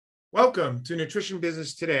Welcome to Nutrition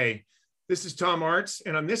Business Today. This is Tom Arts,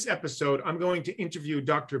 and on this episode, I'm going to interview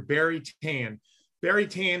Dr. Barrie Tan. Barrie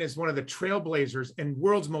Tan is one of the trailblazers and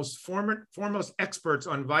world's most foremost experts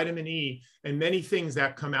on vitamin E and many things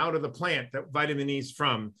that come out of the plant that vitamin E is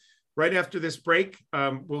from. Right after this break,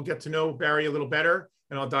 we'll get to know Barrie a little better,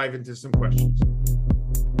 and I'll dive into some questions.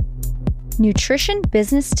 Nutrition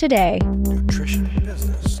Business Today. Nutrition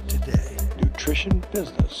Business Today. Nutrition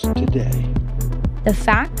Business Today. The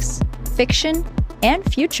facts, fiction,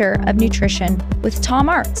 and future of nutrition with Tom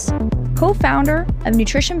Arts, co-founder of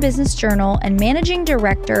Nutrition Business Journal and managing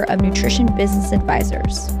director of Nutrition Business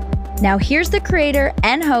Advisors. Now here's the creator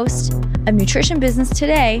and host of Nutrition Business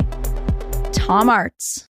Today, Tom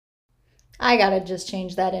Arts. I gotta just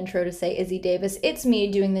change that intro to say Izzy Davis. It's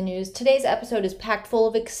me doing the news. Today's episode is packed full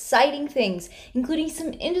of exciting things, including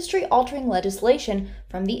some industry-altering legislation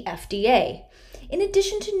from the FDA. In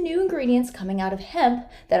addition to new ingredients coming out of hemp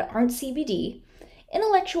that aren't CBD,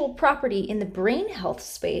 intellectual property in the brain health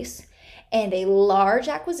space, and a large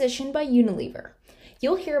acquisition by Unilever.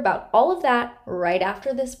 You'll hear about all of that right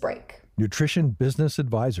after this break. Nutrition Business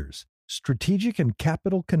Advisors, strategic and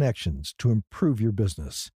capital connections to improve your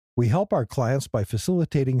business. We help our clients by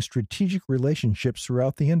facilitating strategic relationships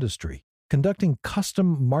throughout the industry, conducting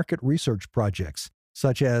custom market research projects,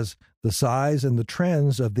 such as the size and the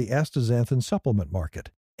trends of the astaxanthin supplement market,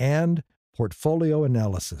 and portfolio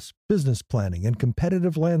analysis, business planning, and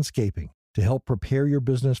competitive landscaping to help prepare your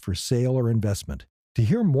business for sale or investment. To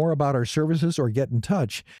hear more about our services or get in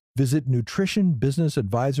touch, visit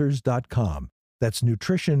nutritionbusinessadvisors.com. That's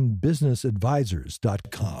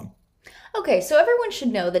nutritionbusinessadvisors.com. Okay, so everyone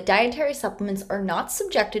should know that dietary supplements are not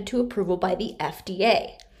subjected to approval by the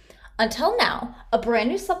FDA. Until now, a brand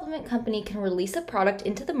new supplement company can release a product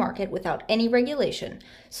into the market without any regulation,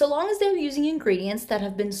 so long as they're using ingredients that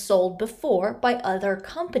have been sold before by other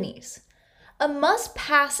companies. A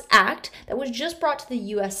must-pass act that was just brought to the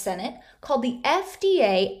U.S. Senate, called the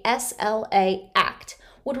FDA SLA Act,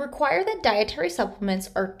 would require that dietary supplements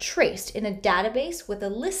are traced in a database with a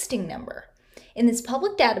listing number. In this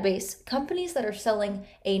public database, companies that are selling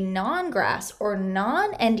a non-GRAS or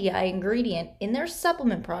non-NDI ingredient in their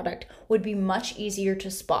supplement product would be much easier to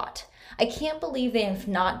spot. I can't believe they have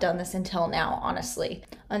not done this until now, honestly.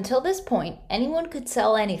 Until this point, anyone could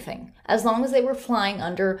sell anything, as long as they were flying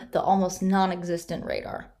under the almost non-existent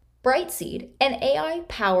radar. Brightseed, an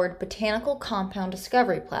AI-powered botanical compound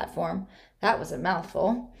discovery platform, that was a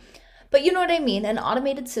mouthful, but you know what I mean, an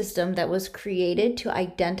automated system that was created to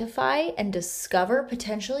identify and discover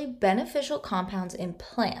potentially beneficial compounds in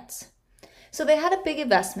plants. So they had a big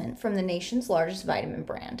investment from the nation's largest vitamin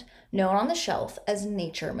brand, known on the shelf as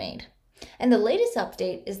Nature Made. And the latest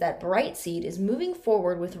update is that Brightseed is moving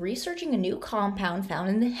forward with researching a new compound found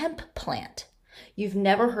in the hemp plant. You've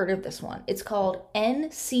never heard of this one. It's called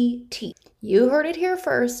NCT. You heard it here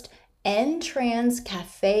first,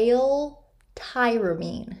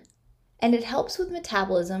 N-trans-caffeoyltyramine. And it helps with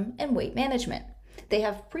metabolism and weight management. They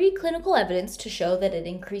have preclinical evidence to show that it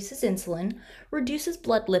increases insulin, reduces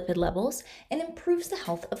blood lipid levels, and improves the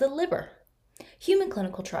health of the liver. Human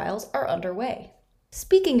clinical trials are underway.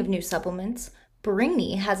 Speaking of new supplements,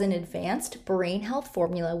 Bringy has an advanced brain health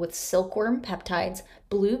formula with silkworm peptides,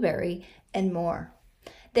 blueberry, and more.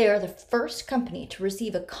 They are the first company to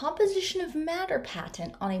receive a composition of matter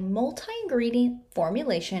patent on a multi-ingredient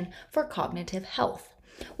formulation for cognitive health,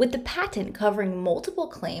 with the patent covering multiple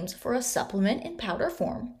claims for a supplement in powder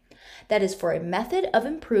form that is for a method of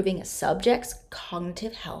improving a subject's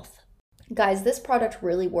cognitive health. Guys, this product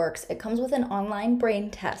really works. It comes with an online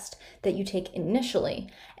brain test that you take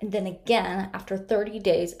initially and then again after 30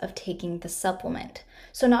 days of taking the supplement.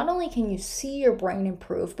 So not only can you see your brain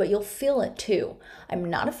improve, but you'll feel it too. I'm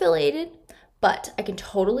not affiliated, but I can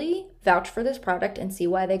totally vouch for this product and see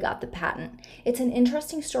why they got the patent. It's an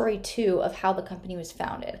interesting story too of how the company was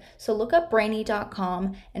founded. So look up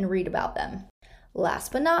brainy.com and read about them.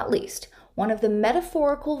 Last but not least, one of the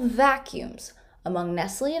metaphorical vacuums among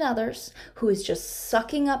Nestle and others who is just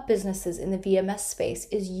sucking up businesses in the VMS space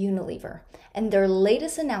is Unilever. And their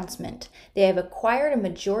latest announcement, they have acquired a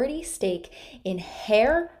majority stake in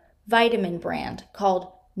hair vitamin brand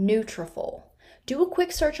called Nutrafol. Do a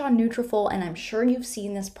quick search on Nutrafol and I'm sure you've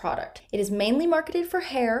seen this product. It is mainly marketed for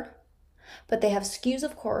hair, but they have SKUs,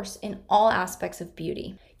 of course, in all aspects of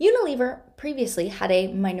beauty. Unilever previously had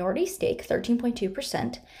a minority stake,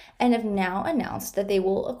 13.2%, and have now announced that they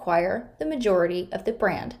will acquire the majority of the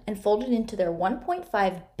brand and fold it into their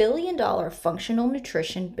 $1.5 billion functional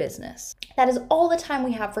nutrition business. That is all the time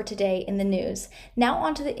we have for today in the news. Now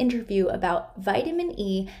on to the interview about vitamin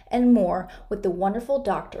E and more with the wonderful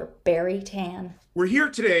Dr. Barrie Tan. We're here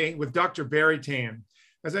today with Dr. Barrie Tan.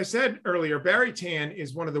 As I said earlier, Barrie Tan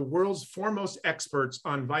is one of the world's foremost experts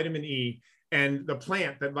on vitamin E and the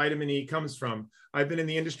plant that vitamin E comes from. I've been in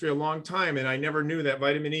the industry a long time, and I never knew that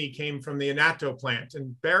vitamin E came from the annatto plant.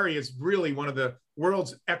 And Barrie is really one of the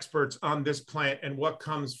world's experts on this plant and what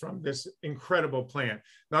comes from this incredible plant.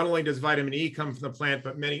 Not only does vitamin E come from the plant,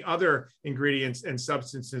 but many other ingredients and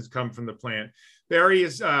substances come from the plant. Barrie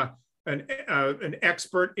is an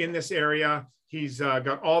expert in this area. He's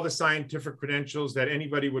got all the scientific credentials that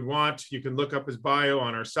anybody would want. You can look up his bio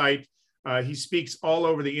on our site. He speaks all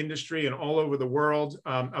over the industry and all over the world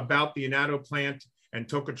about the annatto plant and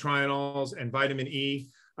tocotrienols and vitamin E.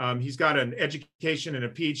 He's got an education and a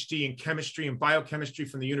PhD in chemistry and biochemistry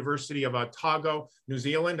from the University of Otago, New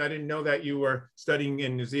Zealand. I didn't know that you were studying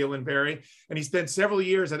in New Zealand, Barrie. And he spent several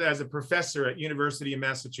years as a professor at University of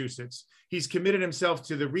Massachusetts. He's committed himself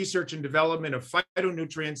to the research and development of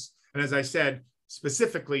phytonutrients, and as I said,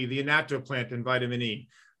 specifically the annatto plant and vitamin E.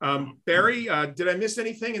 Barrie, did I miss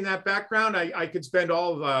anything in that background? I could spend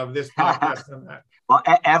all of this podcast on that. Well,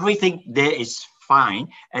 everything there is fine.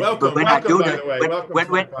 Welcome, by the way. Welcome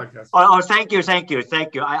to my podcast.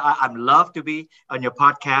 Thank you. I'm love to be on your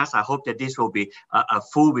podcast. I hope that this will be a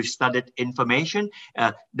full with studied information.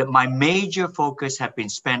 My major focus have been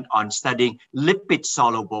spent on studying lipid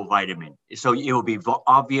soluble vitamin. So it will be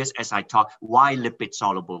obvious as I talk why lipid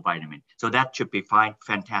soluble vitamin. So that should be fine.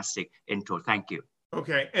 Fantastic intro. Thank you.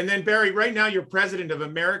 Okay. And then Barrie, right now you're president of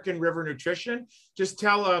American River Nutrition. Just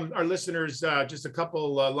tell our listeners just a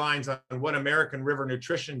couple lines on what American River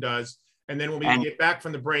Nutrition does. And then when we get back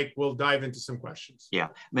from the break, we'll dive into some questions. Yeah,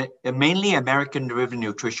 mainly American River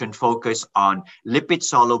Nutrition focus on lipid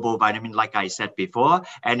soluble vitamin, like I said before,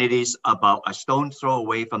 and it is about a stone throw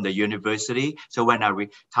away from the university. So when I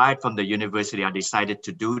retired from the university, I decided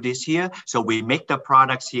to do this here. So we make the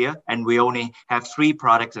products here, and we only have 3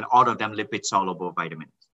 products, and all of them lipid soluble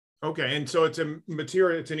vitamins. Okay, and so it's a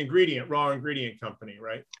material, it's an ingredient, raw ingredient company,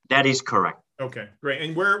 right? That is correct. Okay, great.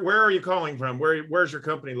 And where are you calling from? Where's your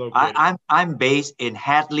company located? I'm based in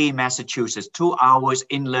Hadley, Massachusetts, 2 hours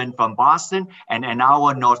inland from Boston and an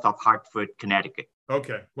hour north of Hartford, Connecticut.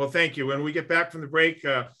 Okay, well, thank you. When we get back from the break,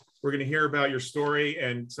 we're going to hear about your story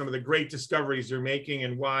and some of the great discoveries you're making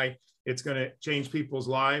and why it's going to change people's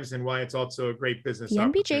lives and why it's also a great business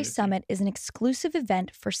opportunity. The NBJ Summit is an exclusive event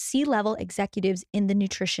for C-level executives in the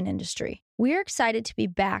nutrition industry. We are excited to be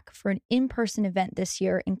back for an in-person event this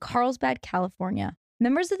year in Carlsbad, California.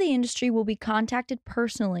 Members of the industry will be contacted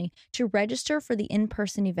personally to register for the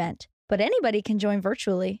in-person event, but anybody can join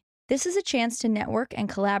virtually. This is a chance to network and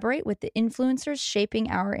collaborate with the influencers shaping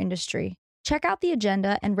our industry. Check out the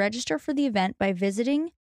agenda and register for the event by visiting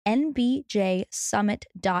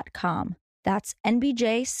nbjsummit.com. That's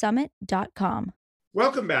nbjsummit.com.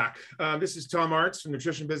 Welcome back. This is Tom Arts from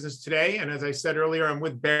Nutrition Business Today. And as I said earlier, I'm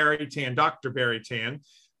with Barrie Tan, Dr. Barrie Tan,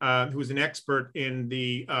 who is an expert in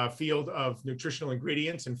the field of nutritional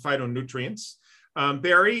ingredients and phytonutrients.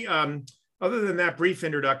 Barrie, other than that brief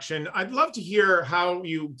introduction, I'd love to hear how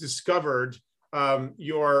you discovered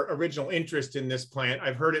your original interest in this plant.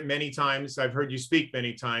 I've heard it many times. I've heard you speak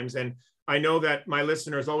many times. And I know that my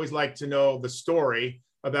listeners always like to know the story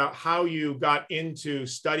about how you got into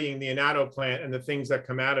studying the annatto plant and the things that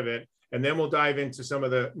come out of it. And then we'll dive into some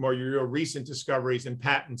of the more your recent discoveries and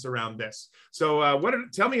patents around this. So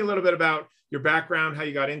tell me a little bit about your background, how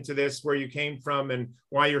you got into this, where you came from, and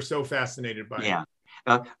why you're so fascinated by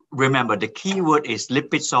it. Remember, the key word is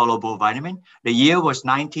lipid soluble vitamin. The year was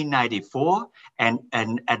 1994.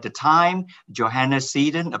 And at the time, Johanna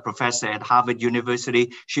Seedon, a professor at Harvard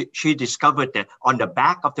University, she discovered that on the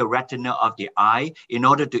back of the retina of the eye, in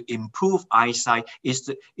order to improve eyesight,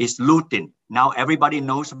 is lutein. Now everybody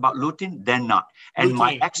knows about lutein, then not. And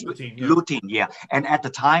lutein. And at the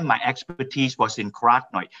time, my expertise was in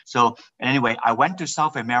carotenoid. So anyway, I went to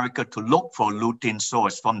South America to look for lutein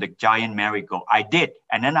source from the giant marigold. I did,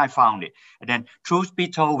 and then I found it. And then, truth be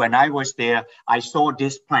told, when I was there, I saw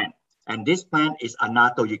this plant. And this plant is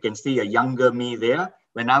annatto. You can see a younger me there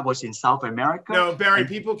when I was in South America. No, Barrie,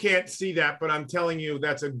 people can't see that, but I'm telling you,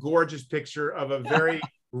 that's a gorgeous picture of a very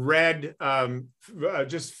red,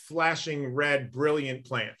 just flashing red, brilliant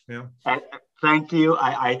plant. You know? Thank you.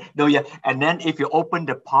 I know, yeah. And then if you open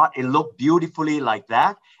the pot, it looks beautifully like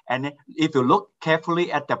that. And then if you look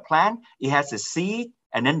carefully at the plant, it has a seed,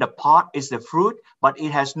 and then the pot is the fruit, but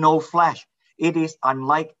it has no flesh. It is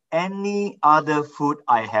unlike any other food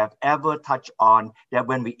I have ever touched on, that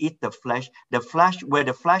when we eat the flesh, where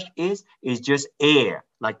the flesh is just air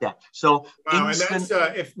like that. So wow, instant. And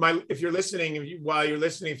that's if you're listening, while you're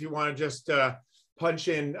listening, if you want to just punch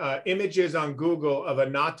in images on Google of a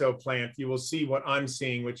natto plant, you will see what I'm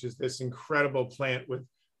seeing, which is this incredible plant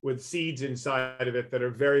with seeds inside of it that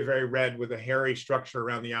are very, very red with a hairy structure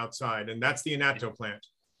around the outside. And that's the annatto plant.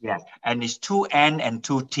 Yes, and it's 2 N and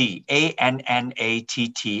 2 T,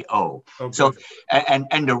 ANNATTO. Okay. So,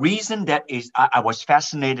 and the reason that is, I was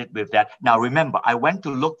fascinated with that. Now, remember, I went to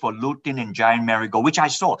look for lutein in giant marigold, which I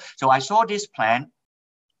saw. So I saw this plant,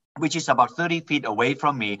 which is about 30 feet away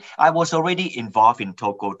from me. I was already involved in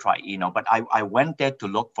tocotrienol, but I went there to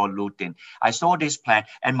look for lutein. I saw this plant,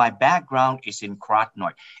 and my background is in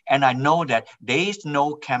carotenoid. And I know that there is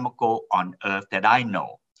no chemical on earth that I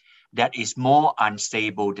know that is more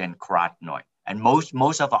unstable than carotenoid. And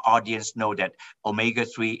most of our audience know that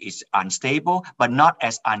omega-3 is unstable, but not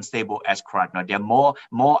as unstable as carotenoid. They're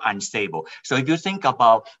more unstable. So if you think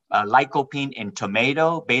about lycopene in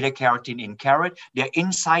tomato, beta-carotene in carrot, they're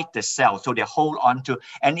inside the cell, so they hold on to.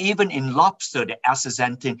 And even in lobster, the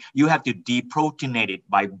astaxanthin, you have to deproteinate it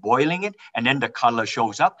by boiling it, and then the color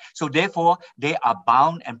shows up. So therefore, they are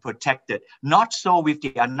bound and protected. Not so with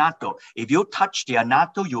the annatto. If you touch the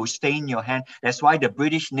annatto, you'll stain your hand. That's why the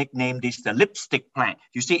British nicknamed this the lipstick plant.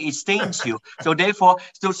 You see, it stains you. So therefore,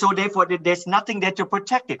 there's nothing there to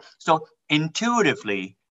protect it. So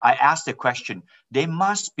intuitively, I asked the question, there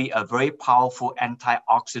must be a very powerful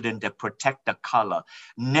antioxidant that protect the color.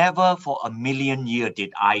 Never for a million years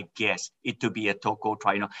did I guess it to be a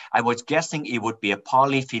tocotrienol. I was guessing it would be a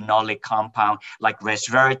polyphenolic compound like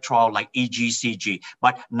resveratrol, like EGCG,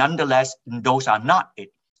 but nonetheless, those are not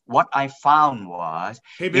it. What I found was,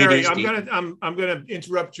 hey Barry, I'm gonna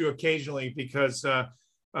interrupt you occasionally because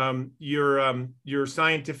your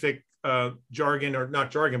scientific jargon, or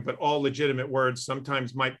not jargon, but all legitimate words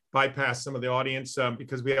sometimes might bypass some of the audience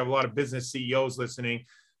because we have a lot of business CEOs listening.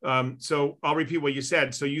 So I'll repeat what you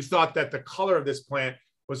said. So you thought that the color of this plant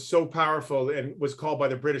was so powerful and was called by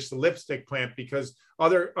the British the lipstick plant because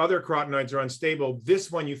other carotenoids are unstable.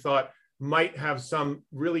 This one you thought might have some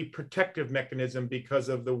really protective mechanism because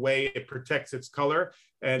of the way it protects its color.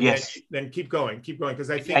 And yes, then keep going,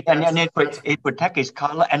 because I think it protects its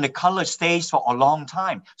color, and the color stays for a long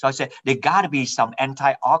time. So I said there got to be some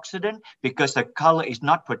antioxidant because the color is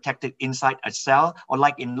not protected inside a cell, or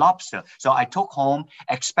like in lobster. So I took home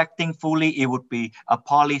expecting fully it would be a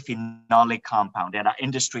polyphenolic compound that our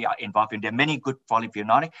industry are involved in. There are many good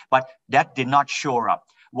polyphenolic, but that did not show up.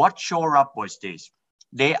 What showed up was this.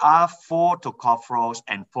 There are 4 tocopherols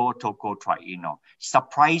and 4 tocotrienol.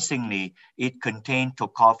 Surprisingly, it contained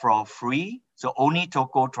tocopherol-free, so only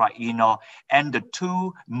tocotrienol, and the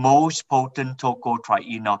 2 most potent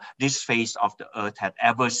tocotrienol this face of the earth had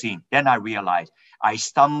ever seen. Then I realized I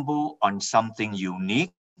stumbled on something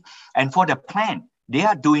unique. And for the plant, they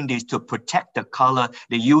are doing this to protect the color.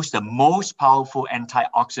 They use the most powerful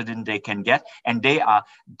antioxidant they can get, and they are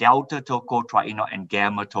delta tocotrienol and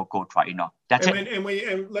gamma tocotrienol. That's it.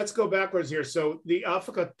 And let's go backwards here. So the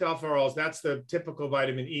alpha tocopherols, that's the typical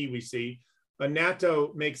vitamin E we see.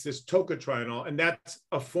 Annatto makes this tocotrienol, and that's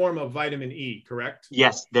a form of vitamin E, correct?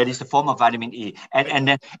 Yes, that is a form of vitamin E.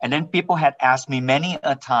 And then people had asked me many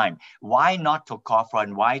a time, why not tocopherol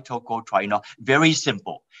and why tocotrienol? Very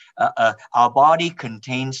simple. Our body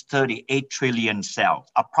contains 38 trillion cells,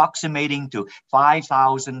 approximating to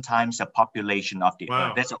 5,000 times the population of the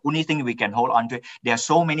Earth. That's the only thing we can hold on to. There are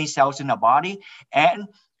so many cells in the body. And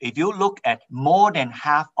if you look at more than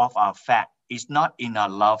half of our fat, is not in our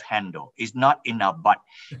love handle, is not in our butt.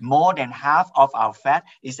 More than half of our fat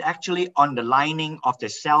is actually on the lining of the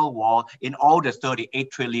cell wall in all the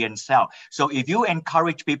 38 trillion cells. So if you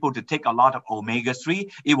encourage people to take a lot of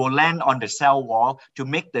omega-3, it will land on the cell wall to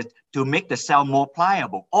make the cell more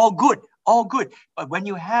pliable. All good. But when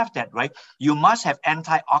you have that, right, you must have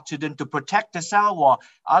antioxidant to protect the cell wall.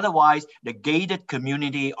 Otherwise, the gated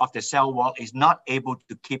community of the cell wall is not able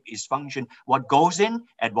to keep its function, what goes in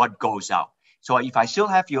and what goes out. So if I still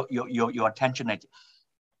have your attention,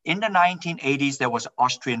 in the 1980s, there was an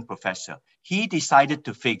Austrian professor. He decided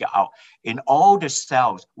to figure out in all the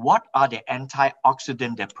cells, what are the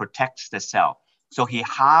antioxidants that protects the cell? So he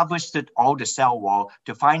harvested all the cell wall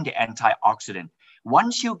to find the antioxidant.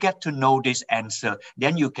 Once you get to know this answer,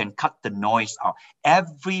 then you can cut the noise out.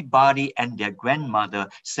 Everybody and their grandmother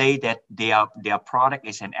say that their product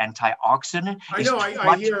is an antioxidant. I know,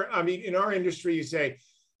 I hear, I mean, in our industry, you say,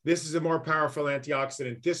 this is a more powerful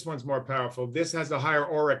antioxidant. This one's more powerful. This has a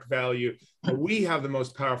higher auric value. We have the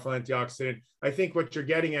most powerful antioxidant. I think what you're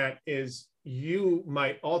getting at is you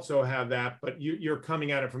might also have that, but you're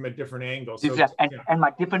coming at it from a different angle. So, and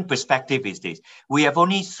my different perspective is this. We have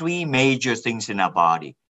only three major things in our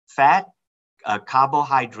body: fat,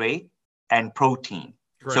 carbohydrate, and protein.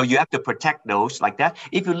 Correct. So you have to protect those like that.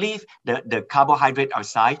 If you leave the carbohydrate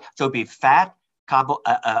outside, so it'll be fat,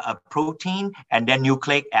 protein, and then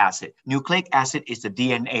nucleic acid. Nucleic acid is the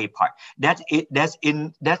DNA part. That's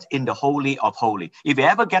in the holy of holy. If you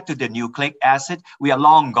ever get to the nucleic acid, we are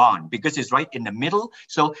long gone because it's right in the middle.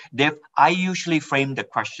 So I usually frame the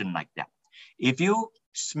question like that. If you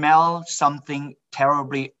smell something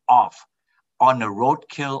terribly off on a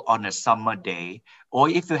roadkill on a summer day, or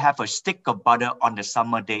if you have a stick of butter on the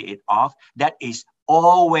summer day it off, that is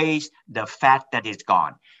always the fat that is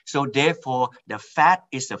gone. So therefore, the fat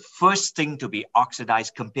is the first thing to be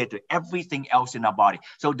oxidized compared to everything else in our body.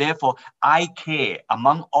 So therefore, I care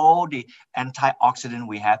among all the antioxidant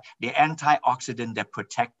we have, the antioxidant that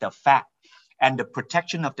protect the fat. And the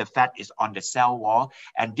protection of the fat is on the cell wall.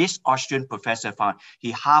 And this Austrian professor found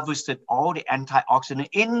he harvested all the antioxidant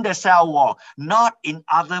in the cell wall, not in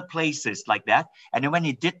other places like that. And then when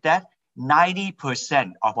he did that,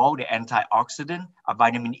 90% of all the antioxidant are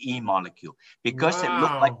vitamin E molecule, because they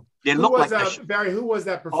look like Barry, who was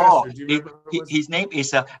that professor? Do you remember? His name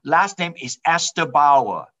is last name is Esther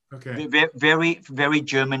Bauer. Okay. Very, very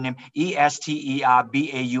German name,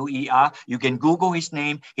 Esterbauer. You can Google his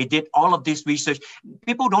name. He did all of this research.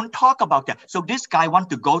 People don't talk about that. So this guy wants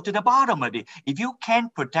to go to the bottom of it. If you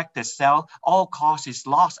can't protect the cell, all cause is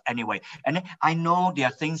lost anyway. And I know there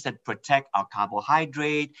are things that protect our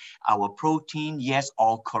carbohydrate, our protein. Yes,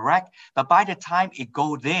 all correct. But by the time it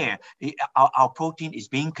go there, our protein is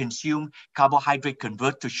being consumed, carbohydrate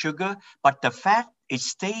convert to sugar, but the fat, it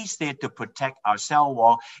stays there to protect our cell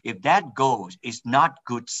wall. If that goes, it's not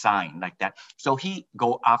good sign like that. So he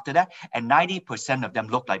go after that, and 90% of them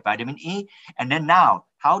look like vitamin E. And then now,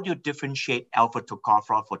 how do you differentiate alpha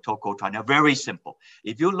tocopherol for tocotrienol? Very simple.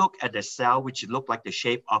 If you look at the cell, which look like the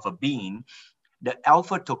shape of a bean, the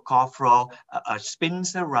alpha tocopherol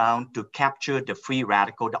spins around to capture the free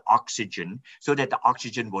radical, the oxygen, so that the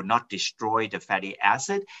oxygen will not destroy the fatty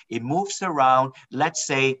acid. It moves around, let's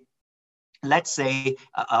say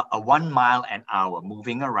a 1 mile an hour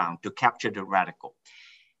moving around to capture the radical.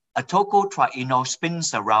 A tocotrienol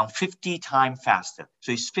spins around 50 times faster.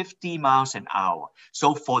 So it's 50 miles an hour.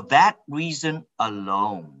 So for that reason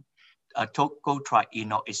alone, a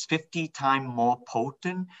tocotrienol is 50 times more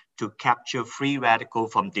potent to capture free radical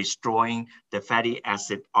from destroying the fatty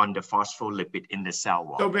acid on the phospholipid in the cell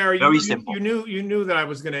wall. So Barry, simple. You knew that I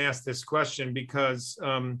was going to ask this question because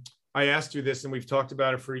I asked you this and we've talked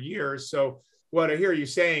about it for years. So what I hear you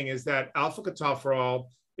saying is that alpha tocopherol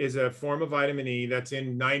is a form of vitamin E that's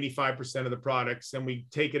in 95% of the products, and we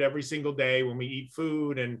take it every single day when we eat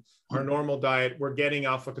food and our normal diet. We're getting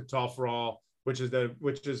alpha tocopherol, which is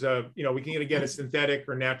we can get a synthetic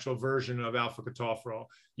or natural version of alpha tocopherol.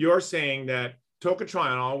 You're saying that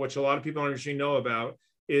tocotrienol, which a lot of people don't actually know about,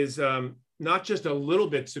 is not just a little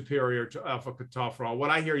bit superior to alpha tocopherol. What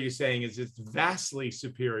I hear you saying is it's vastly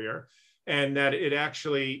superior, and that it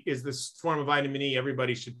actually is this form of vitamin E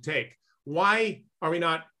everybody should take. Why are we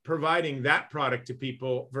not providing that product to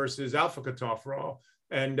people versus alpha tocopherol?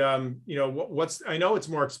 And I know it's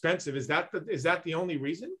more expensive. Is that the only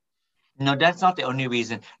reason? No, that's not the only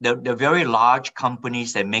reason. The very large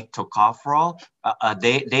companies that make tocopherol,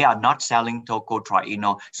 they are not selling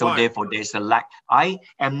tocotrienol. So why? Therefore, there's a lack. I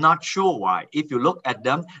am not sure why. If you look at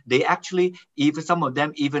them, they actually, even some of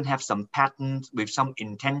them even have some patents with some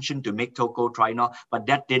intention to make tocotrienol, but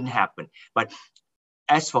that didn't happen. But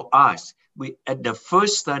as for us, the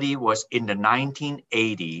first study was in the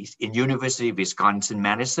 1980s in University of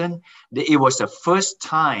Wisconsin-Madison. It was the first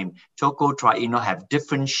time tocotrienol have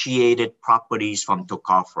differentiated properties from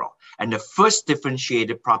tocopherol. And the first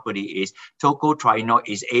differentiated property is tocotrienol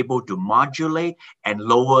is able to modulate and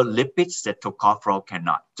lower lipids that tocopherol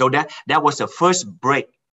cannot. So that was the first break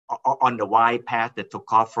on the wide path that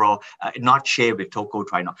tocopherol not share with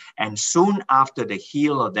tocotrienol. And soon after the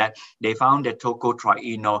heel of that, they found that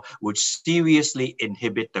tocotrienol would seriously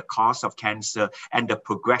inhibit the cause of cancer and the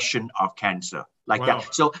progression of cancer. Like wow.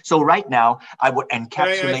 that. So right now, I would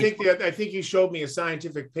encapsulate. I think you showed me a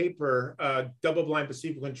scientific paper, double-blind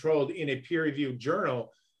placebo-controlled in a peer-reviewed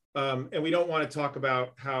journal. And we don't want to talk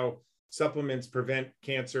about how supplements prevent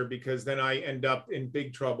cancer, because then I end up in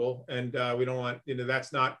big trouble. And we don't want,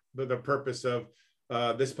 that's not the purpose of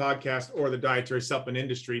this podcast or the dietary supplement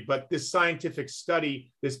industry. But this scientific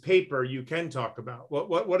study, this paper, you can talk about.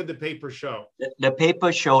 What did the paper show? The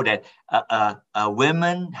paper showed that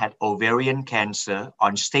women had ovarian cancer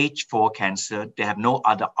on stage 4 cancer. They have no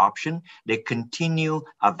other option. They continue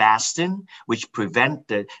Avastin, which prevent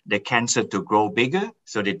the cancer to grow bigger.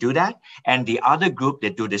 So they do that. And the other group,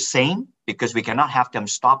 they do the same, because we cannot have them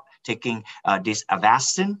stop taking this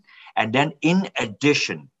Avastin. And then in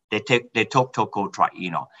addition, they took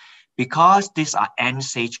tocotrienol. Because these are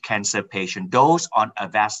end-stage cancer patients, those on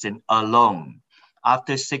Avastin alone,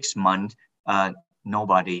 after 6 months,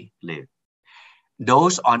 nobody lived.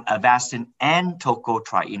 Those on Avastin and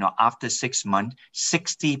tocotrienol, after 6 months,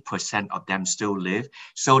 60% of them still live.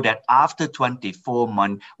 So that after 24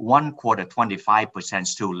 months, 1/4, 25%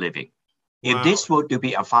 still living. If Wow. this were to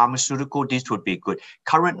be a pharmaceutical, this would be good.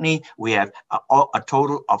 Currently, we have a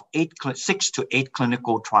total of 6 to 8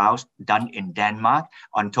 clinical trials done in Denmark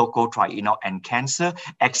on tocotrienol and cancer.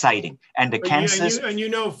 Exciting. And the cancers... And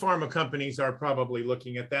pharma companies are probably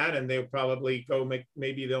looking at that, and they'll probably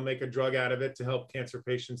maybe they'll make a drug out of it to help cancer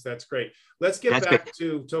patients. That's great. Let's get back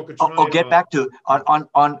to tocotrienol. I'll get back to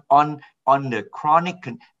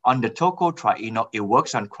on the tocotrienol. It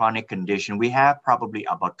works on chronic condition. We have probably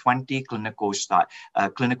about 20 clinical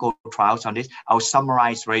trials on this. I'll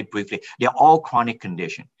summarize very briefly. They're all chronic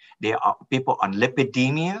condition. There are people on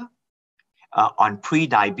lipidemia, on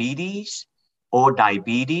pre-diabetes or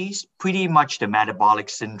diabetes, pretty much the metabolic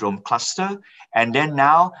syndrome cluster. And then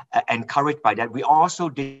now, encouraged by that, we also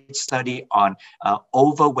did study on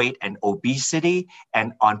overweight and obesity,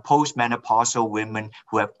 and on postmenopausal women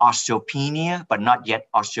who have osteopenia, but not yet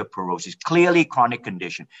osteoporosis, clearly chronic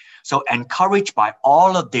condition. So encouraged by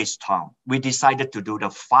all of this, Tom, we decided to do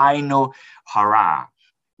the final hurrah.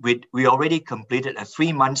 We already completed a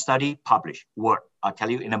 3-month study, published, work. I'll tell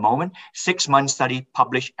you in a moment. 6-month study,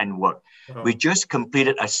 published and work. Oh. We just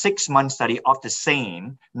completed a 6-month study of the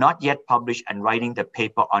same, not yet published, and writing the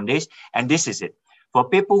paper on this. And this is it. For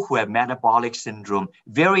people who have metabolic syndrome,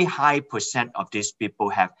 very high % of these people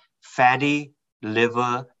have fatty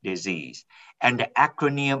liver disease. And the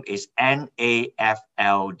acronym is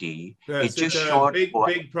NAFLD. Yes, it's just a short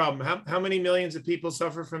big problem. How many millions of people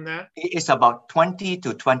suffer from that? It's about 20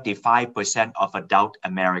 to 25% of adult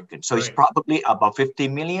Americans. So right. It's probably about 50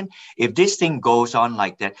 million. If this thing goes on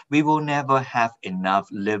like that, we will never have enough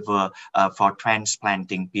liver for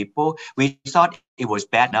transplanting people. We thought it was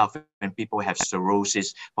bad enough when people have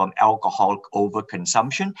cirrhosis from alcohol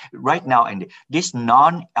overconsumption. Right now, and this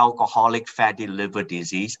non-alcoholic fatty liver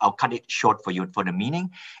disease, I'll cut it short for you for the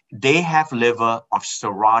meaning, they have liver of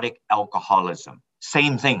cirrhotic alcoholism.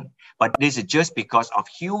 Same thing, but this is just because of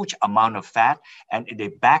huge amount of fat, and they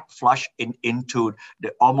back flush into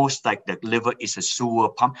the almost like the liver is a sewer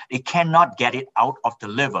pump. It cannot get it out of the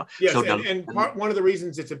liver. Yes, so one of the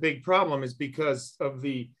reasons it's a big problem is because of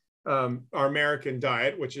our American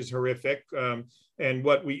diet, which is horrific, and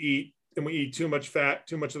what we eat, and we eat too much fat,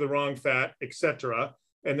 too much of the wrong fat, etc.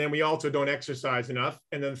 And then we also don't exercise enough.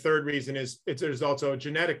 And then the third reason is there's also a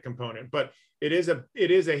genetic component, but it is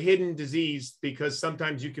a hidden disease, because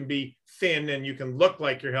sometimes you can be thin and you can look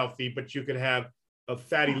like you're healthy, but you could have a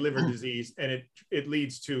fatty liver disease, and it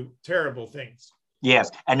leads to terrible things.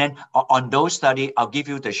 Yes, and then on those studies, I'll give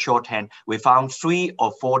you the shorthand. We found 3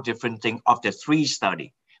 or 4 different things of the 3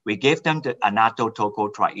 studies. We gave them the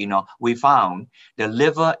tocotrienol. We found the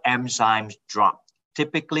liver enzymes drop,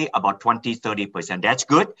 typically about 20-30%. That's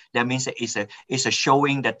good. That means it's a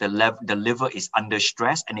showing that the liver is under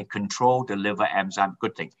stress and it controls the liver enzyme.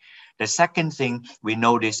 Good thing. The second thing we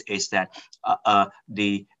notice is that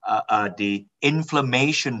the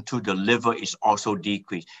inflammation to the liver is also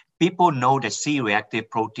decreased. People know that C-reactive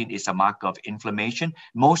protein is a marker of inflammation.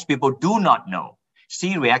 Most people do not know.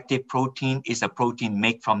 C-reactive protein is a protein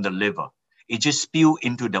made from the liver. It just spills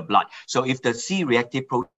into the blood. So if the C-reactive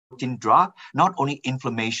protein drop, not only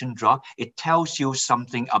inflammation drop, it tells you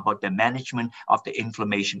something about the management of the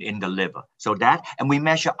inflammation in the liver. So that, and we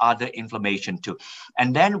measure other inflammation too.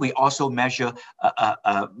 And then we also measure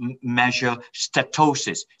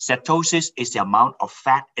steatosis. Steatosis is the amount of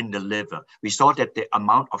fat in the liver. We saw that the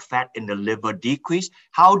amount of fat in the liver decreased.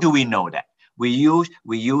 How do we know that? We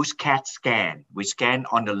use CAT scan. We scan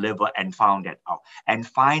on the liver and found that out. And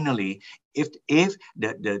finally, if the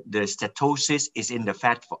steatosis is in the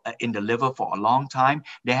fat in the liver for a long time,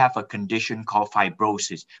 they have a condition called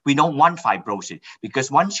fibrosis. We don't want fibrosis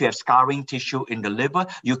because once you have scarring tissue in the liver,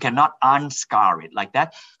 you cannot unscar it like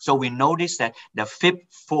that. So we notice that the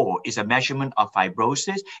FIB4 is a measurement of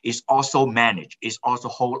fibrosis, is also managed, is also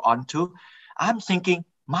hold on to. I'm thinking,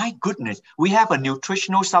 my goodness, we have a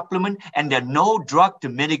nutritional supplement and there's no drug to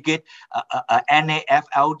mitigate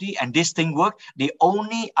NAFLD, and this thing works. The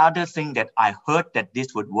only other thing that I heard that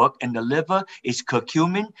this would work in the liver is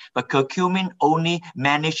curcumin, but curcumin only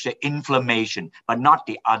manage the inflammation, but not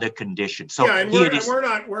the other conditions. So yeah, and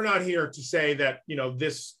we're not here to say that, you know,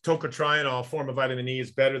 this tocotrienol form of vitamin E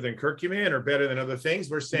is better than curcumin or better than other things.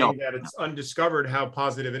 We're saying that it's undiscovered how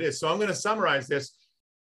positive it is. So I'm going to summarize this.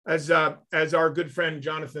 As our good friend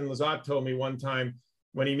Jonathan Lazat told me one time,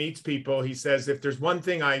 when he meets people, he says, if there's one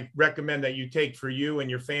thing I recommend that you take for you and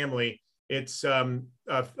your family, it's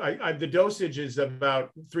the dosage is about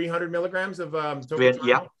 300 milligrams of tocotrienol.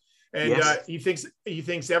 Yeah. And yes. He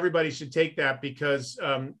thinks everybody should take that because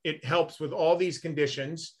it helps with all these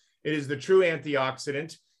conditions. It is the true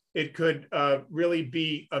antioxidant. It could really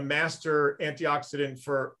be a master antioxidant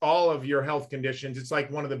for all of your health conditions. It's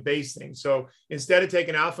like one of the base things. So instead of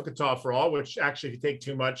taking alpha ketopherol, which actually if you take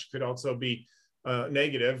too much could also be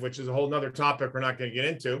negative, which is a whole nother topic we're not going to get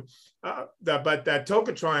into. But that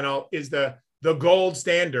tocotrienol is the gold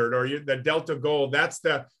standard, or the Delta Gold. That's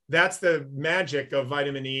the magic of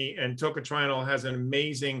vitamin E, and tocotrienol has an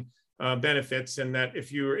amazing benefits, and that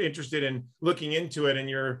if you're interested in looking into it and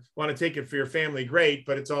you want to take it for your family, great,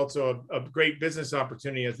 but it's also a great business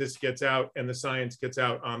opportunity as this gets out and the science gets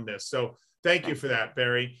out on this. So thank you for that,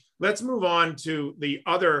 Barrie. Let's move on to the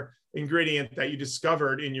other ingredient that you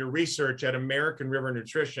discovered in your research at American River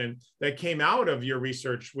Nutrition that came out of your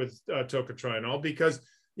research with tocotrienol, because,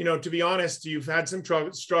 you know, to be honest, you've had some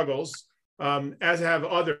struggles, as have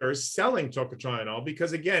others, selling tocotrienol,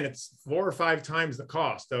 because again, it's 4 or 5 times the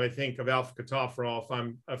cost, I think, of alpha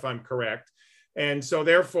ketopherol, if I'm correct. And so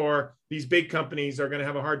therefore, these big companies are going to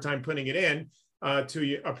have a hard time putting it in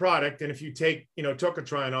to a product. And if you take, you know,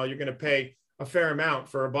 tocotrienol, you're going to pay a fair amount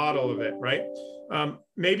for a bottle of it, right?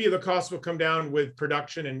 Maybe the cost will come down with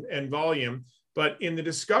production and volume, but in the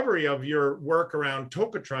discovery of your work around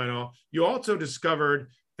tocotrienol, you also discovered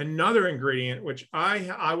another ingredient, which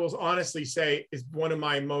I will honestly say is one of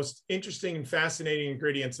my most interesting and fascinating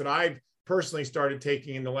ingredients that I've personally started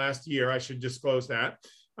taking in the last year. I should disclose that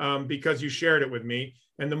because you shared it with me.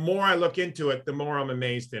 And the more I look into it, the more I'm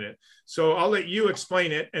amazed in it. So I'll let you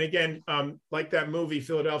explain it. And again, like that movie,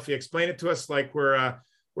 Philadelphia, explain it to us like we're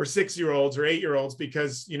 6-year-olds or 8-year-olds,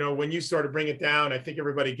 because, you know, when you sort of bring it down, I think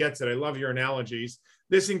everybody gets it. I love your analogies.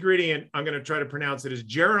 This ingredient, I'm going to try to pronounce it, is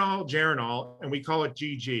geranol, and we call it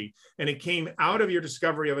GG. And it came out of your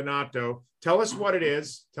discovery of annatto. Tell us what it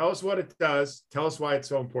is. Tell us what it does. Tell us why it's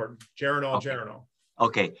so important. Geranol.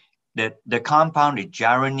 Okay. The compound is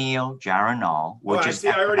geranol, which is...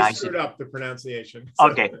 I already screwed up the pronunciation.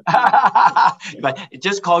 Okay. But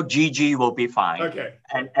just called GG will be fine. Okay.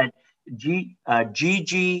 And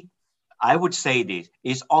GG, I would say this,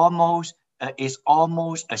 is almost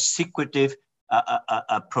a secretive,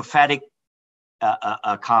 a prophetic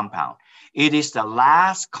compound. It is the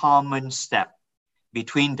last common step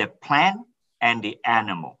between the plant and the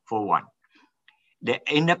animal, for one.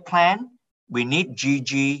 In the plant, we need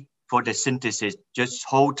GG for the synthesis. Just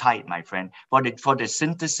hold tight, my friend, for the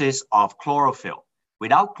synthesis of chlorophyll.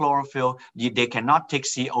 Without chlorophyll, they cannot take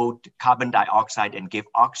carbon dioxide and give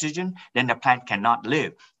oxygen, then the plant cannot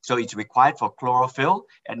live. So it's required for chlorophyll,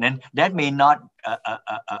 and then that may not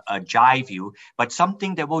jive you, but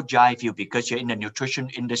something that will jive you because you're in the nutrition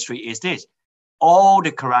industry is this. All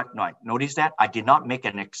the carotenoids, notice that I did not make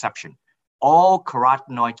an exception. All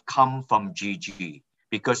carotenoids come from GG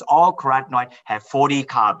because all carotenoids have 40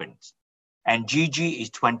 carbons and GG is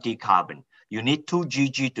 20 carbon. You need 2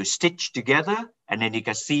 GG to stitch together, and then you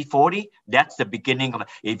can C40. That's the beginning of it.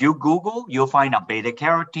 If you Google, you'll find a beta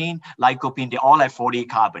carotene, lycopene, they all have 40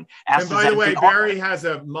 carbon. And by the way, Barrie has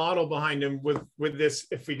a model behind him with this,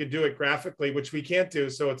 if we could do it graphically, which we can't do,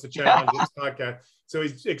 so it's a challenge, this podcast. So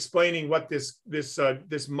he's explaining what this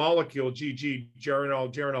molecule, GG,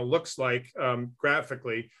 geranol looks like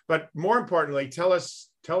graphically. But more importantly, tell us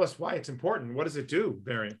why it's important. What does it do,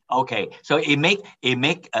 Barrie? Okay, so it make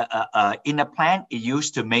in a plant, it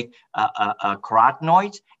used to make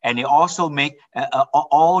carotenoids, and it also make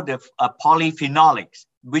all the polyphenolics,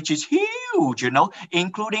 which is huge, you know,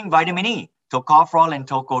 including vitamin E, tocopherol and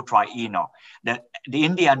tocotrienol. the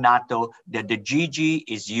India natto, the GG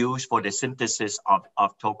is used for the synthesis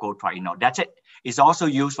of tocotrienol. That's it. It's also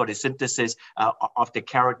used for the synthesis of the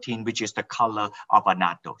carotene, which is the color of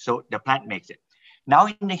annatto. So the plant makes it. Now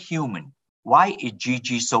in the human, why is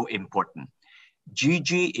GG so important?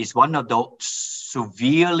 GG is one of those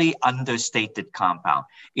severely understated compounds.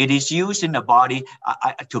 It is used in the body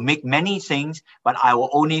to make many things, but I will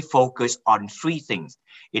only focus on 3 things.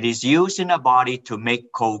 It is used in the body to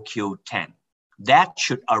make CoQ10. That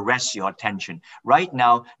should arrest your attention. Right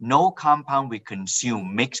now, no compound we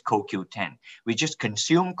consume makes CoQ10. We just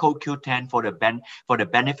consume CoQ10 for the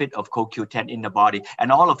benefit of CoQ10 in the body.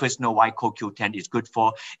 And all of us know why CoQ10 is good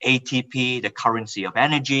for ATP, the currency of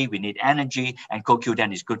energy. We need energy, and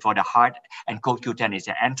CoQ10 is good for the heart. And CoQ10 is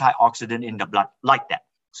an antioxidant in the blood, like that.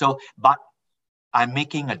 So, but I'm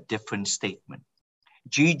making a different statement.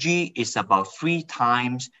 GG is about 3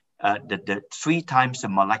 times the 3 times the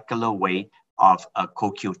molecular weight of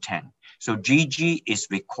CoQ10. So GG is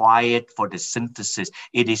required for the synthesis.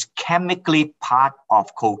 It is chemically part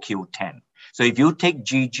of CoQ10. So if you take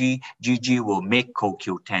GG will make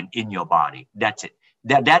CoQ10 in your body. That's it.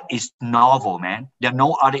 That is novel, man. There are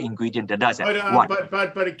no other ingredient that does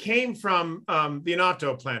that. But it came from the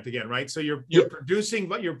annatto plant again, right? So you're producing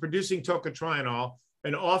tocotrienol.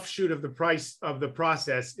 An offshoot of the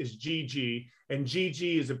process is GG, and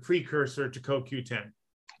GG is a precursor to CoQ10.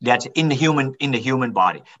 That's in the human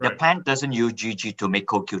body. Right. The plant doesn't use GG to make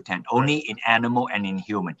CoQ10, only in animal and in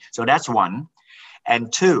human. So that's 1.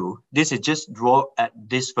 And 2, this is just draw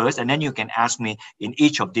this first, and then you can ask me in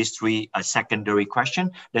each of these 3 a secondary question.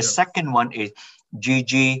 The second one is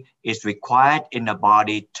GG is required in the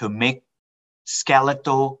body to make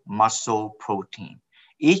skeletal muscle protein.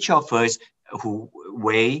 Each of us who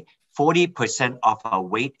weigh 40% of our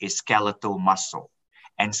weight is skeletal muscle.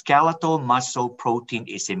 And skeletal muscle protein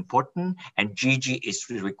is important, and GG is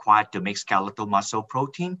required to make skeletal muscle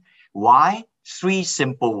protein. Why? 3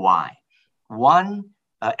 simple why. 1,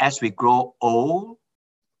 as we grow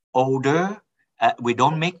older, we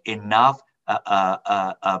don't make enough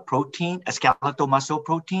protein, a skeletal muscle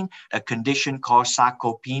protein, a condition called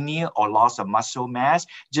sarcopenia or loss of muscle mass.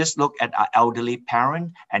 Just look at our elderly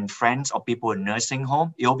parents and friends or people in nursing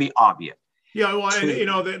home. It'll be obvious. Yeah, well, and you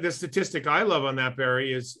know, the statistic I love on that,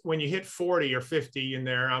 Barry, is when you hit 40 or 50 in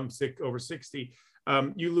there, I'm over 60,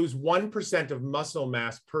 you lose 1% of muscle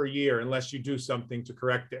mass per year unless you do something to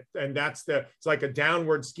correct it. And it's like a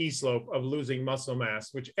downward ski slope of losing muscle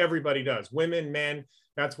mass, which everybody does, women, men.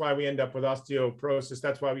 That's why we end up with osteoporosis.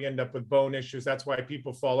 That's why we end up with bone issues. That's why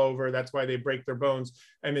people fall over. That's why they break their bones.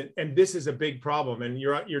 And this is a big problem. And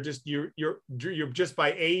you're just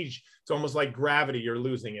by age, it's almost like gravity. You're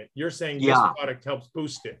losing it. You're saying this product helps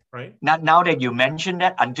boost it, right? Now that you mention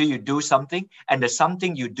that, until you do something, and the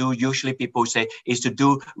something you do, usually people say, is to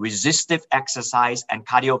do resistive exercise and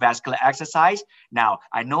cardiovascular exercise. Now,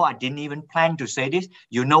 I know I didn't even plan to say this.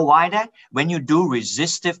 You know why that? When you do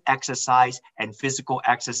resistive exercise and physical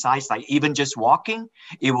exercise, like even just walking,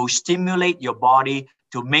 it will stimulate your body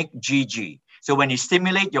to make GG. So when you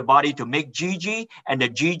stimulate your body to make GG, and the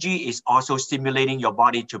GG is also stimulating your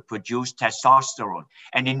body to produce testosterone.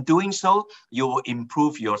 And in doing so, you will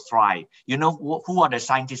improve your thrive. You know who are the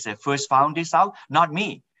scientists that first found this out? Not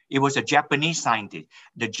me. It was a Japanese scientist.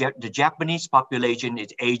 The Japanese population is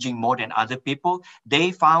aging more than other people.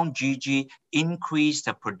 They found GG increased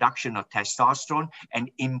the production of testosterone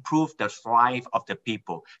and improved the thrive of the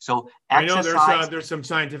people. So exercise, I know there's some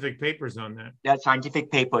scientific papers on that. There are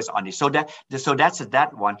scientific papers on it. So that's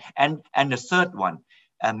that one. And the third one,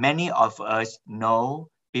 many of us know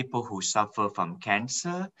people who suffer from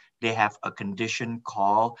cancer. They have a condition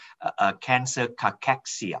called cancer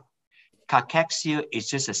cachexia. Cachexia is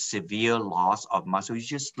just a severe loss of muscle. You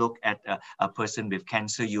just look at a person with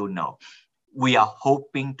cancer, you know. We are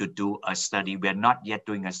hoping to do a study. We're not yet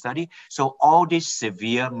doing a study. So all this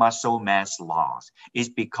severe muscle mass loss is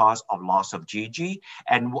because of loss of GG.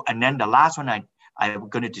 And then the last one I'm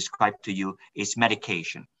going to describe to you is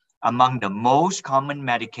medication. Among the most common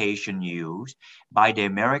medication used by the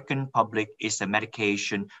American public is the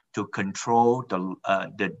medication to control the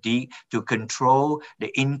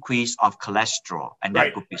increase of cholesterol, and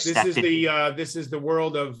that could be statin. This is the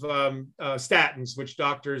world of statins, which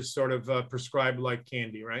doctors sort of prescribe like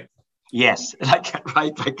candy, right? Yes, like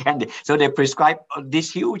candy. So they prescribe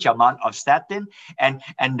this huge amount of statin, and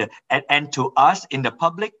to us in the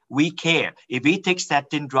public, we care. If we take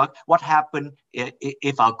statin drug, what happens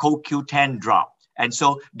if our CoQ10 drop? And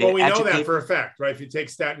so they well, we know that for a fact, right? If you take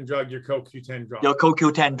statin drug, your CoQ10 drop. Your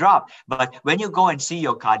CoQ10 drop. But when you go and see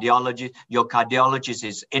your cardiologist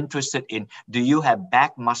is interested in, do you have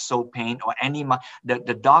back muscle pain or any,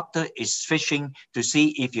 the doctor is fishing to see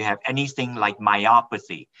if you have anything like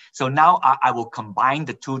myopathy. So now I will combine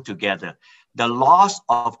the two together. The loss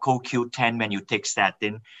of CoQ10 when you take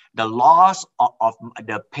statin, the loss of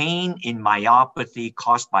the pain in myopathy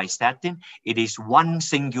caused by statin, it is one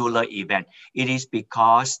singular event. It is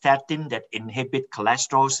because statin that inhibit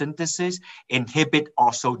cholesterol synthesis, inhibit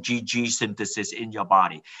also GG synthesis in your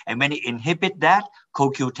body. And when it inhibit that,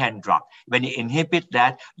 CoQ10 drop. When it inhibit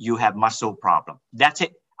that, you have muscle problem. That's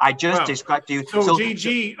it. I just described to you. So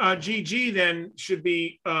GG then should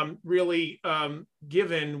be really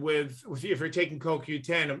given with, if you're taking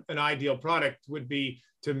CoQ10, an ideal product would be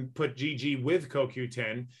to put GG with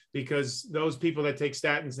CoQ10, because those people that take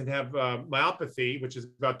statins and have myopathy, which is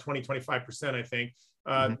about 20-25%, I think,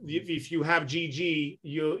 if you have GG,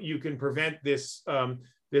 you can prevent this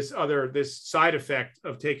side effect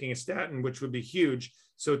of taking a statin, which would be huge.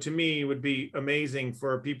 So to me, it would be amazing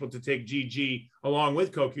for people to take GG along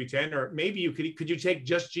with CoQ10, or maybe could you take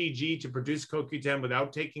just GG to produce CoQ10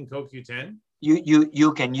 without taking CoQ10?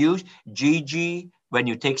 You can use GG when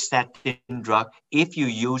you take statin drug, if you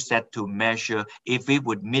use that to measure if it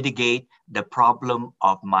would mitigate the problem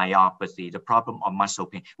of myopathy, the problem of muscle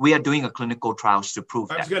pain. We are doing a clinical trials to prove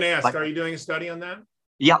that. I was going to ask, are you doing a study on that?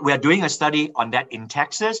 Yeah, we are doing a study on that in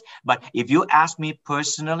Texas. But if you ask me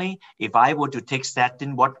personally, if I were to take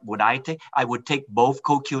statin, what would I take? I would take both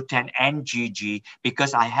CoQ10 and GG,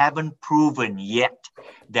 because I haven't proven yet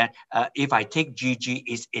that if I take GG,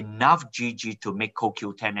 is enough GG to make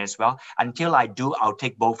CoQ10 as well. Until I do, I'll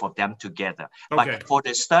take both of them together. Okay. But for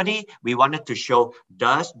the study, we wanted to show,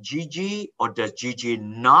 does GG or does GG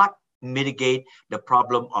not mitigate the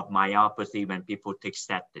problem of myopathy when people take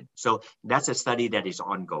statin? So that's a study that is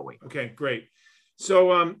ongoing. Okay, great.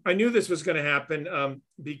 So I knew this was going to happen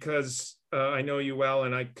because I know you well,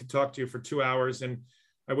 and I could talk to you for 2 hours, and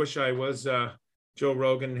I wish I was Joe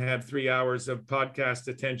Rogan, had 3 hours of podcast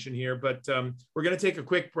attention here, but we're going to take a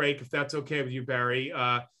quick break, if that's okay with you, Barrie,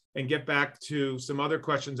 and get back to some other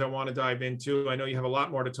questions I want to dive into. I know you have a lot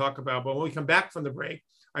more to talk about, but when we come back from the break,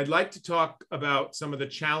 I'd like to talk about some of the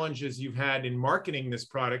challenges you've had in marketing this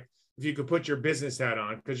product, if you could put your business hat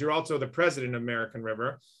on, because you're also the president of American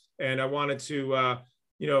River. And I wanted to,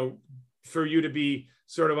 for you to be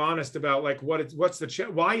sort of honest about like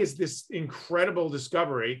why is this incredible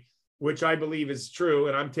discovery, which I believe is true,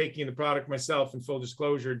 and I'm taking the product myself in full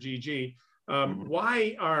disclosure, GG.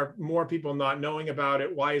 Why are more people not knowing about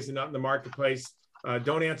it? Why is it not in the marketplace?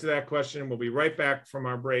 Don't answer that question. We'll be right back from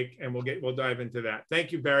our break, and we'll dive into that.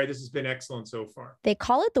 Thank you, Barrie. This has been excellent so far. They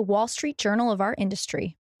call it the Wall Street Journal of our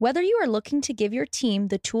industry. Whether you are looking to give your team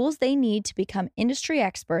the tools they need to become industry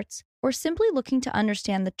experts, or simply looking to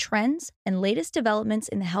understand the trends and latest developments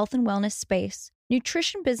in the health and wellness space,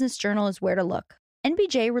 Nutrition Business Journal is where to look.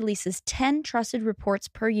 NBJ releases 10 trusted reports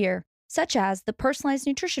per year, such as the Personalized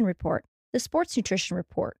Nutrition Report, the Sports Nutrition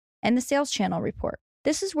Report, and the Sales Channel Report.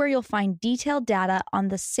 This is where you'll find detailed data on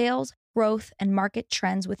the sales, growth, and market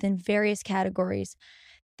trends within various categories.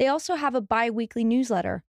 They also have a bi-weekly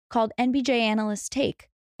newsletter called NBJ Analyst Take,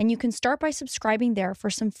 and you can start by subscribing there for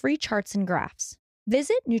some free charts and graphs.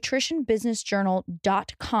 Visit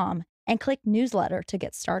nutritionbusinessjournal.com and click newsletter to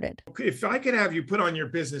get started. If I could have you put on your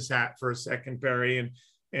business hat for a second, Barrie,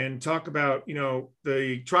 and talk about,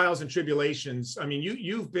 the trials and tribulations. I mean,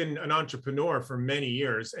 you've been an entrepreneur for many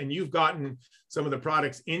years, and you've gotten some of the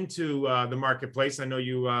products into the marketplace. I know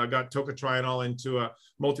you got Tocotrienol into a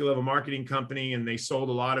multi-level marketing company, and they sold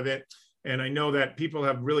a lot of it. And I know that people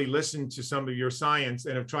have really listened to some of your science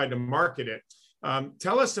and have tried to market it.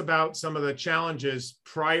 Tell us about some of the challenges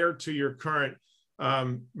prior to your current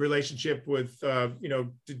relationship with,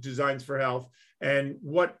 Designs for Health, and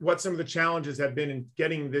what some of the challenges have been in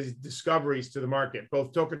getting these discoveries to the market,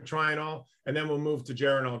 both Tocotrienol, and then we'll move to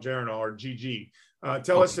Geranol or GG.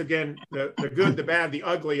 Tell us again the good, the bad, the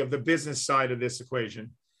ugly of the business side of this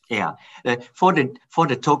equation. Yeah, for the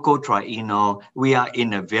Tocotrienol, we are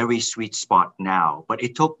in a very sweet spot now, but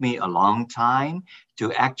it took me a long time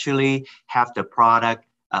to actually have the product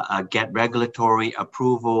get regulatory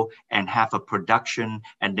approval and have a production,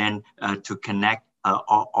 and then to connect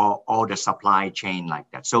all the supply chain like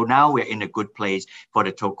that. So now we're in a good place for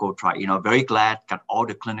the tocotrienol. Very glad, got all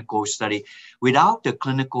the clinical study. Without the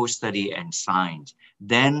clinical study and science,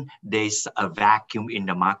 then there's a vacuum in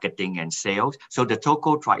the marketing and sales. So the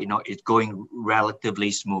tocotrienol is going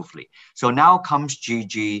relatively smoothly. So now comes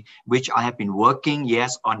GG, which I have been working,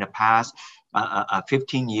 yes, on the past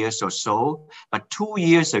 15 years or so. But 2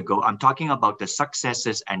 years ago, I'm talking about the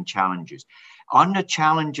successes and challenges. On the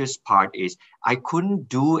challenges part is I couldn't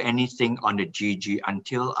do anything on the GG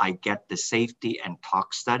until I get the safety and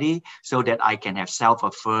tox study so that I can have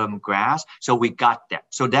self-affirmed grasp. So we got that.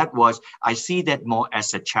 So that was, I see that more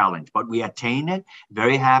as a challenge, but we attain it,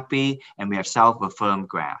 very happy, and we have self-affirmed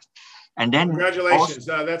grasp. And then congratulations.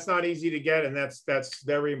 That's not easy to get, and that's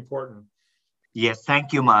very important. Yes,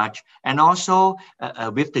 thank you much. And also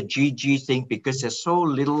with the GG thing, because there's so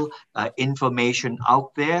little information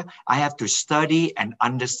out there, I have to study and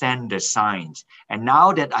understand the science. And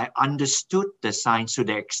now that I understood the science to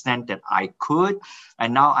the extent that I could,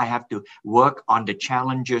 and now I have to work on the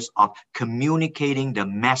challenges of communicating the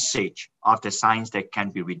message of the science that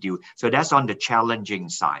can be reduced. So that's on the challenging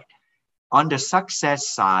side. On the success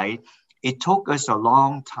side, it took us a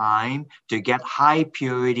long time to get high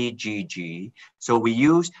purity GG. So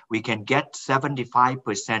we can get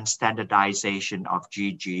 75% standardization of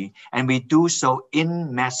GG, and we do so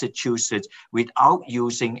in Massachusetts without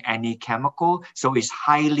using any chemical. So it's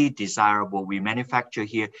highly desirable. We manufacture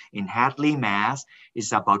here in Hadley, Mass.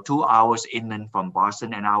 It's about 2 hours inland from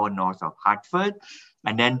Boston, an hour north of Hartford.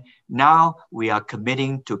 And then now we are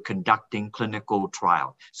committing to conducting clinical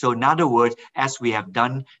trial. So in other words, as we have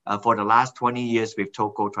done for the last 20 years with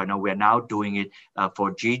tocotrienol, we're now doing it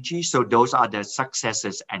for GG. So those are the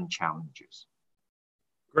successes and challenges.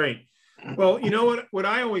 Great. Well, you know what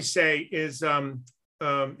I always say is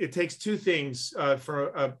it takes two things for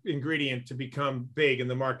an ingredient to become big in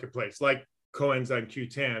the marketplace, like coenzyme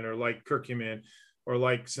Q10 or like curcumin, or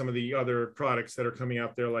like some of the other products that are coming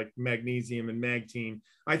out there like magnesium and magtine.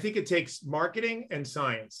 I think it takes marketing and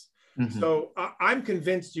science. Mm-hmm. So I'm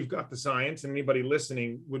convinced you've got the science, and anybody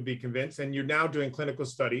listening would be convinced, and you're now doing clinical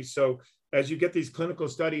studies. So as you get these clinical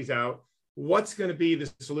studies out, what's going to be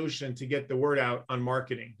the solution to get the word out on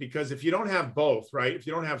marketing? Because if you don't have both, right? If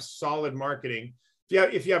you don't have solid marketing,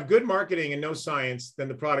 if you have good marketing and no science, then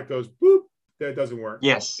the product goes, boop, that doesn't work.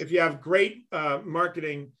 Yes. If you have great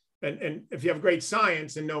marketing, and if you have great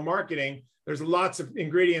science and no marketing, there's lots of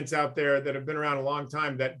ingredients out there that have been around a long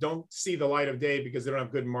time that don't see the light of day because they don't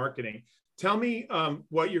have good marketing. Tell me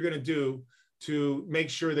what you're going to do to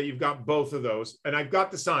make sure that you've got both of those. And I've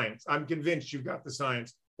got the science. I'm convinced you've got the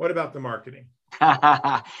science. What about the marketing?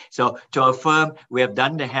 So to affirm, we have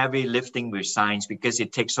done the heavy lifting with science because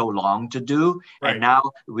it takes so long to do. Right. And now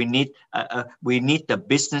we need the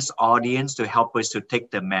business audience to help us to take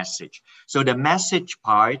the message. So the message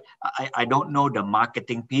part, I don't know the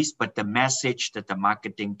marketing piece, but the message that the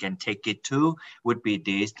marketing can take it to would be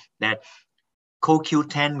this, that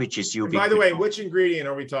CoQ10, which is ubiquitous. By the way, which ingredient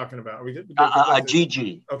are we talking about?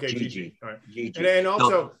 GG. Okay, GG. GG. All right. GG. And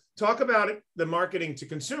also, talk about the marketing to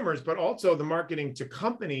consumers, but also the marketing to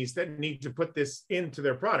companies that need to put this into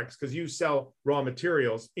their products, because you sell raw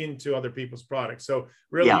materials into other people's products. So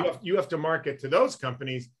really, you have to market to those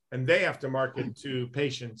companies, and they have to market to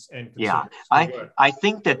patients and consumers. Yeah, I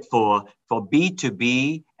think that for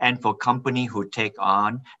B2B and for company who take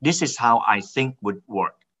on, this is how I think would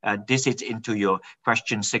work. This is into your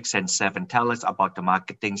question 6 and 7. Tell us about the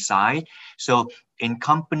marketing side. So in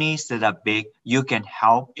companies that are big, you can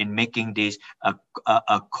help in making this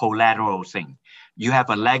a collateral thing. You have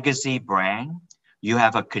a legacy brand, you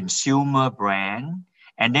have a consumer brand,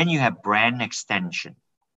 and then you have brand extension.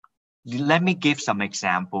 Let me give some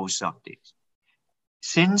examples of this.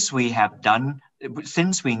 Since we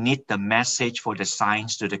need the message for the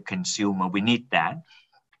science to the consumer, we need that.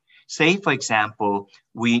 Say, for example,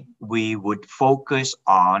 we would focus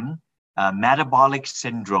on metabolic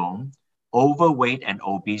syndrome, overweight and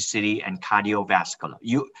obesity, and cardiovascular.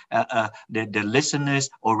 The listeners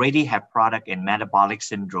already have product in metabolic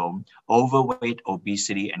syndrome, overweight,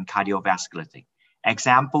 obesity, and cardiovascular thing.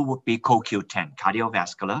 Example would be CoQ10,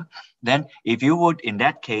 cardiovascular. Then if you would, in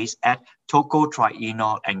that case, add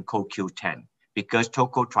tocotrienol and CoQ10. Because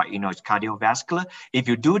tocotrienol is cardiovascular. If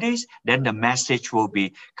you do this, then the message will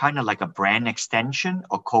be kind of like a brand extension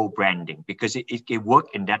or co-branding, because it can work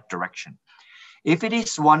in that direction. If it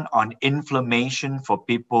is one on inflammation for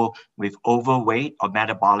people with overweight or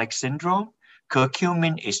metabolic syndrome,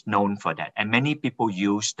 curcumin is known for that. And many people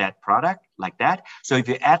use that product like that. So if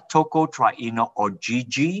you add tocotrienol or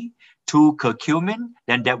GG to curcumin,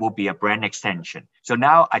 then that will be a brand extension. So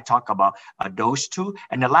now I talk about those two.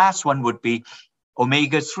 And the last one would be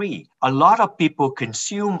omega-3. A lot of people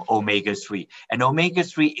consume omega-3, and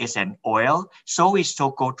omega-3 is an oil, so is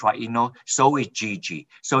tocotrienol, so is GG.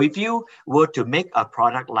 So if you were to make a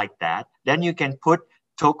product like that, then you can put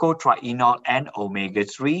tocotrienol and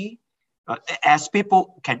omega-3. As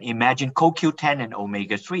people can imagine, CoQ10 and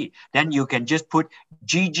omega-3, then you can just put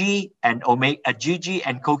GG and GG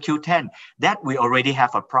and CoQ10. That we already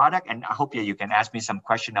have a product, and I hope you can ask me some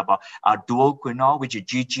question about duoquinol, which is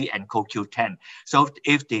GG and CoQ10. So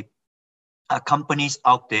if the companies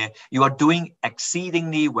out there, you are doing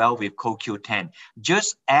exceedingly well with CoQ10.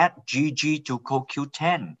 Just add GG to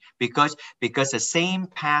CoQ10 because the same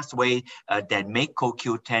pathway that make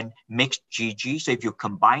CoQ10 makes GG. So if you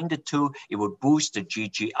combine the two, it will boost the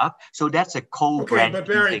GG up. So that's a co-brand. Okay,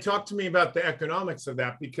 but Barrie, talk to me about the economics of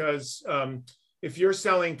that, because if you're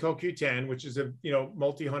selling CoQ10, which is a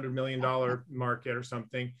multi-$100 million market or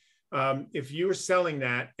something, if you're selling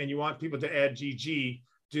that and you want people to add GG,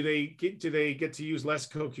 do they get to use less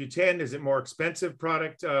CoQ10? Is it more expensive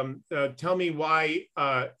product? Tell me why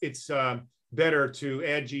it's better to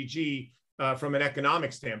add GG from an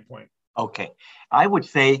economic standpoint. Okay, I would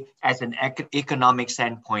say as an economic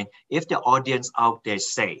standpoint, if the audience out there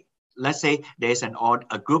say, let's say there's a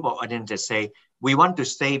group of audience that say, we want to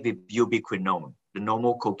stay with ubiquinone, the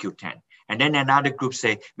normal CoQ10. And then another group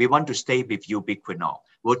say, we want to stay with ubiquinol.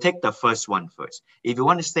 We'll take the first one first. If you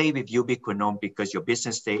want to stay with ubiquinone because your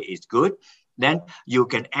business day is good, then you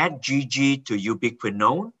can add GG to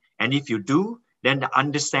ubiquinone. And if you do, then the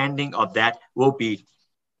understanding of that will be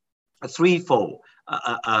a threefold,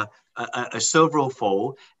 several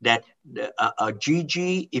fold, that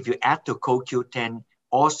GG, if you add to CoQ10,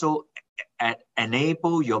 also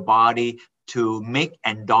enable your body to make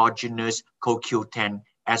endogenous CoQ10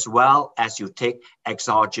 as well as you take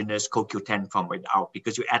exogenous CoQ10 from without,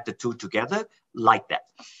 because you add the two together like that.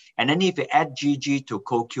 And then if you add GG to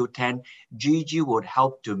CoQ10, GG would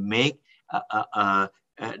help to make the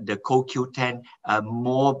CoQ10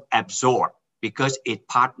 more absorbed because it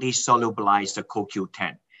partly solubilizes the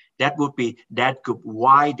CoQ10. That would be that group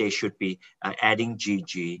why they should be adding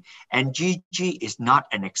GG. And GG is not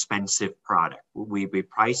an expensive product. We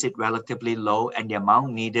price it relatively low, and the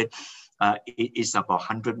amount needed it is about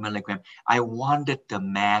 100 milligrams. I wanted the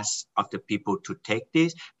mass of the people to take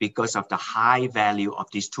this because of the high value of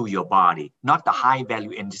this to your body, not the high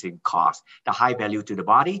value in cost, the high value to the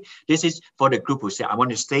body. This is for the group who say, I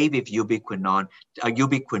want to stay with ubiquinone,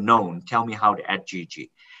 tell me how to add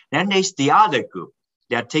GG. Then there's the other group.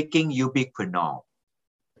 They're taking ubiquinol.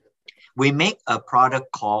 We make a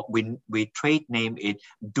product called, we trade name it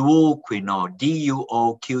duoquinol,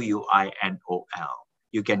 DUOQUINOL.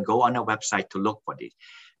 You can go on a website to look for this.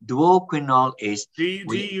 Duoquinol is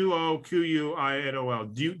DUOQUINOL.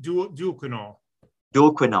 Duoquinol.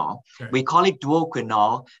 Duoquinol. Okay. We call it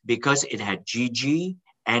duoquinol because it had GG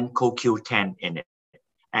and CoQ10 in it.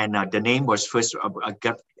 And the name was first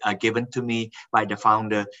given to me by the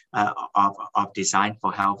founder of Design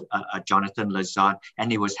for Health, Jonathan Lazard,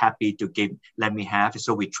 and he was happy to let me have it.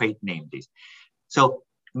 So we trade named this. So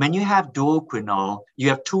when you have duoquinol, you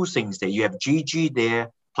have two things there. You have GG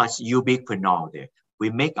there plus ubiquinol there. We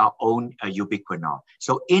make our own ubiquinol.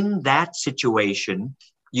 So in that situation,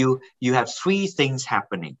 you have three things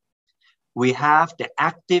happening. We have the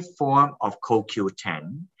active form of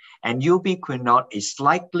CoQ10, and ubiquinol is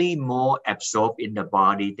slightly more absorbed in the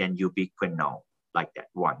body than ubiquinol, like that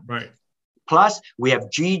one. Right. Plus, we have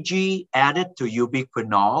GG added to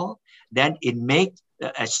ubiquinol, then it makes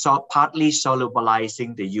partly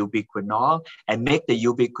solubilizing the ubiquinol and make the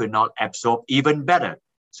ubiquinol absorb even better.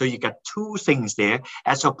 So you got two things there,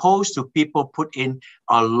 as opposed to people put in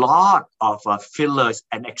a lot of fillers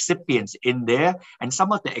and excipients in there, and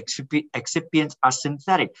some of the excipients are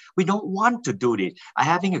synthetic. We don't want to do this. I'm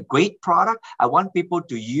having a great product. I want people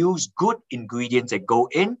to use good ingredients that go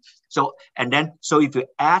in. So if you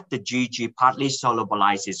add the GG, partly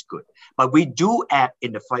solubilized is good. But we do add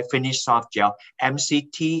in the finished soft gel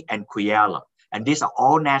MCT and Quiella. And these are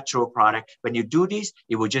all natural products. When you do this,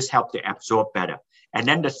 it will just help to absorb better. And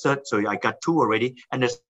then the third, so I got two already. And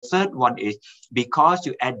the third one is because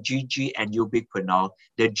you add GG and ubiquinol,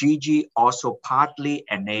 the GG also partly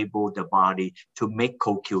enable the body to make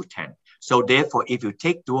CoQ10. So therefore, if you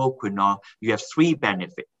take duoquinol, you have three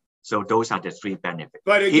benefits. So those are the three benefits.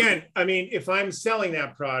 But again, if I'm selling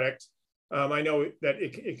that product, I know that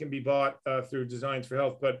it can be bought through Designs for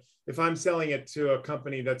Health, but if I'm selling it to a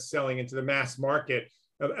company that's selling into the mass market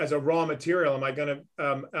as a raw material, am I going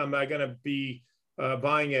to be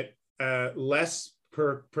buying it less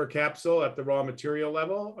per capsule at the raw material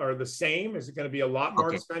level are the same? Is it going to be a lot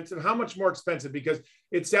more expensive? How much more expensive? Because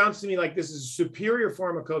it sounds to me like this is a superior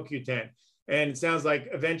form of CoQ10. And it sounds like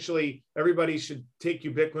eventually everybody should take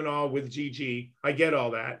ubiquinol with GG. I get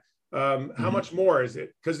all that. How much more is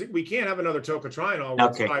it? Because we can't have another tocotrienol where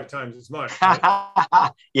it's 5 times as much.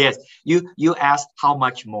 Right? Yes, you asked how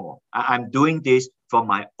much more. I'm doing this for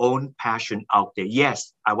my own passion out there.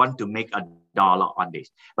 Yes, I want to make $1 on this,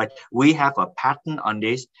 but we have a patent on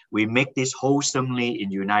this. We make this wholesomely in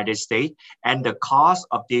the United States, and the cost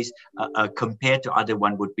of this compared to other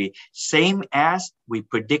one would be same as we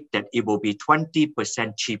predict that it will be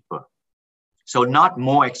 20% cheaper. So not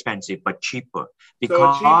more expensive, but cheaper.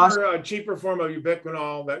 Because so a cheaper form of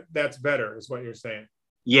ubiquinol, that's better, is what you're saying.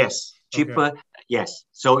 Yes, cheaper. Okay. Yes.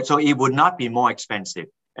 So it would not be more expensive.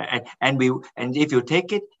 And if you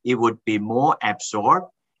take it, it would be more absorbed,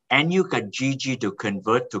 and you got GG to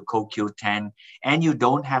convert to CoQ10, and you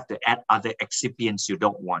don't have to add other excipients you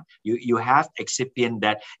don't want. You have excipient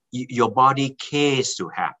that your body cares to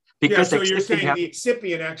have. Because so you're saying the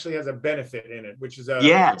excipient actually has a benefit in it, which is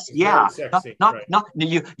sexy. You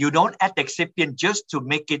don't add the excipient just to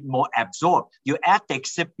make it more absorbed. You add the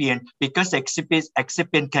excipient because the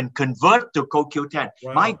excipient can convert to CoQ10.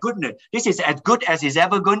 Wow. My goodness, this is as good as it's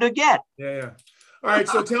ever going to get. Yeah. All right,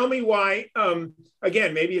 so tell me why.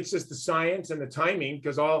 Again, maybe it's just the science and the timing,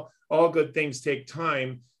 because all good things take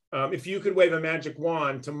time. If you could wave a magic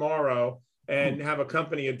wand tomorrow and have a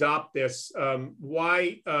company adopt this,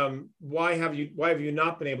 why have you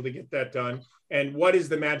not been able to get that done? And what is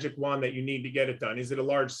the magic wand that you need to get it done? Is it a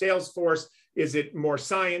large sales force? Is it more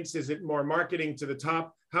science? Is it more marketing to the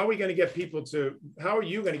top? How are you going to get people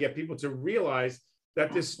to realize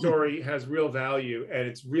that this story has real value and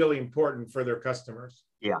it's really important for their customers?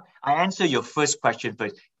 Yeah, I answer your first question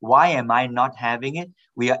first. Why am I not having it?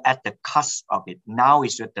 We are at the cusp of it. Now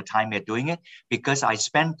is at the time we're doing it, because I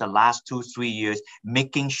spent the last 2-3 years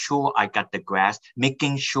making sure I got the grasp,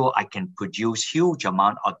 making sure I can produce huge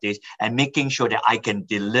amount of this, and making sure that I can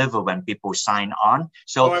deliver when people sign on.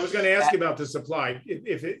 So I was going to ask you about the supply.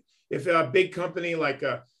 If a big company like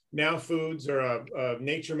Now Foods or a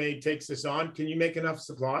Nature Made takes this on, can you make enough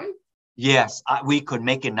supply? Yes, we could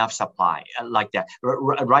make enough supply like that.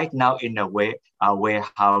 Right now in the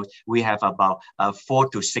warehouse, we have about 4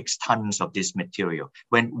 to 6 tons of this material.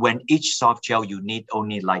 When each soft gel, you need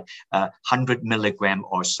only like 100 milligram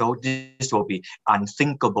or so. This will be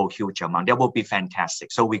unthinkable huge amount. That will be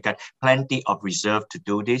fantastic. So we got plenty of reserve to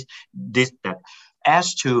do this.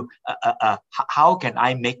 As to how can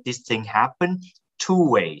I make this thing happen? 2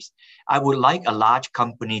 ways. I would like a large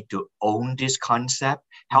company to own this concept,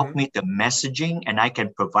 help me the messaging, and I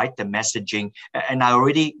can provide the messaging. And I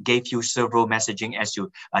already gave you several messaging as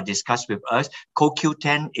you discussed with us.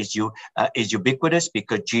 CoQ10 is ubiquitous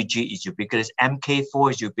because GG is ubiquitous.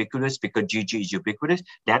 MK4 is ubiquitous because GG is ubiquitous.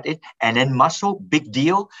 That is. And then muscle, big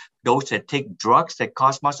deal. Those that take drugs that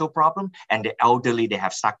cause muscle problem, and the elderly, they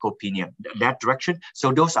have sarcopenia, that direction.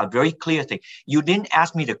 So those are very clear things. You didn't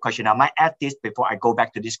ask me the question. I might add this before I go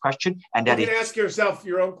back to this question. And that you can ask yourself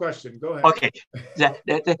your own question. Go ahead. Okay.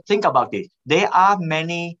 Think about this. There are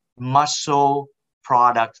many muscle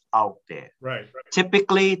products out there. Right.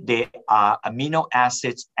 Typically, they are amino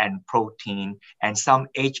acids and protein and some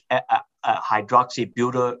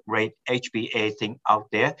hydroxybutyrate HbA thing out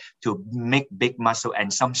there to make big muscle,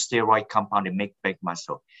 and some steroid compound to make big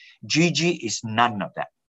muscle. GG is none of that.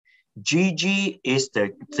 GG is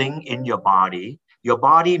the thing in your body. Your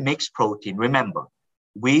body makes protein. Remember,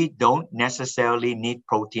 we don't necessarily need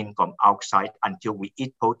protein from outside until we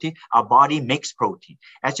eat protein. Our body makes protein.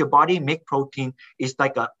 As your body makes protein, it's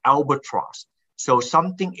like an albatross. So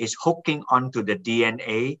something is hooking onto the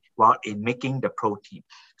DNA while in making the protein.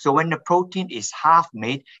 So when the protein is half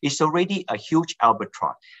made, it's already a huge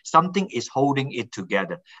albatross. Something is holding it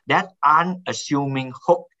together. That unassuming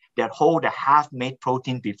hook that hold the half-made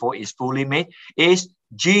protein before it's fully made is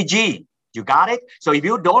GG. You got it? So if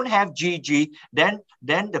you don't have GG, then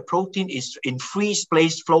the protein is in free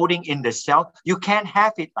space floating in the cell. You can't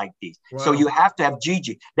have it like this. Wow. So you have to have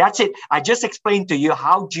GG. That's it. I just explained to you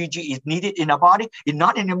how GG is needed in a body. It's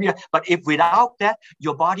not in the mirror. But if without that,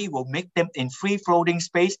 your body will make them in free floating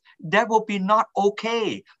space. That will be not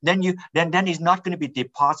okay. Then it's not going to be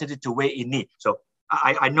deposited to where it needs. So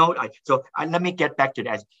I know. Let me get back to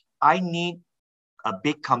that. I need a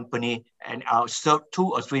big company, and I'll serve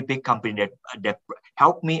 2 or 3 big companies that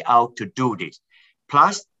help me out to do this.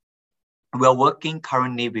 Plus, We're working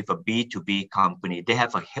currently with a B2B company. They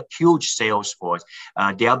have a huge sales force.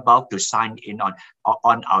 They're about to sign in on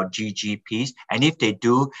our GGPs. And if they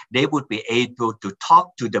do, they would be able to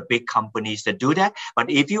talk to the big companies that do that. But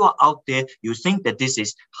if you are out there, you think that this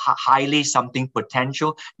is highly something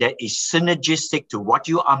potential that is synergistic to what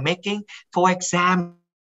you are making, for example,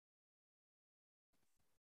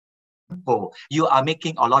 you are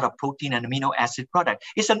making a lot of protein and amino acid product.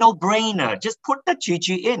 It's a no-brainer. Just put the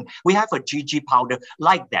GG in. We have a GG powder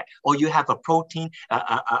like that. Or you have a protein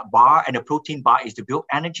bar, and a protein bar is to build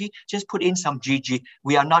energy. Just put in some GG.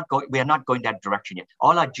 We are not going that direction yet.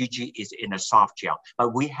 All our GG is in a soft gel,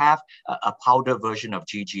 but we have a powder version of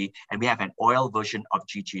GG, and we have an oil version of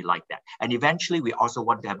GG like that. And eventually, we also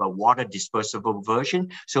want to have a water dispersible version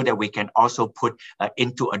so that we can also put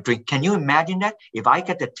into a drink. Can you imagine that? If I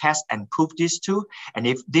get the test and prove this too, and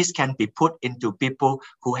if this can be put into people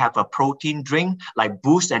who have a protein drink like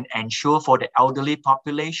Boost and Ensure for the elderly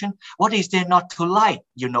population, what is there not to like?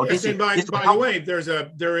 You know, yes, this and by is the way, there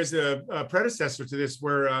is a predecessor to this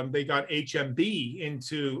where they got HMB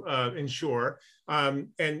into Ensure, and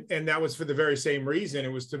that was for the very same reason.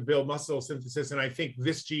 It was to build muscle synthesis, and I think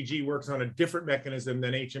this GG works on a different mechanism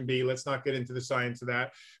than HMB. Let's not get into the science of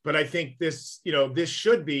that, but I think this, this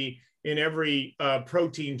should be in every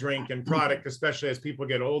protein drink and product, especially as people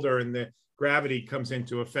get older and the gravity comes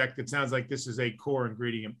into effect. It sounds like this is a core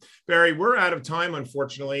ingredient. Barrie, we're out of time,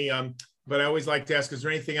 unfortunately, but I always like to ask, is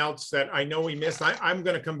there anything else that I know we missed? I'm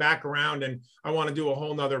going to come back around, and I want to do a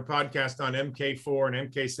whole nother podcast on MK4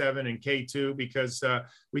 and MK7 and K2, because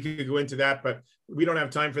we could go into that, but we don't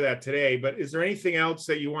have time for that today. But is there anything else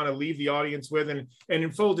that you want to leave the audience with? And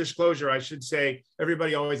in full disclosure, I should say,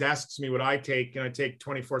 everybody always asks me what I take, and I take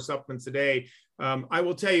 24 supplements a day. I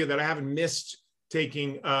will tell you that I haven't missed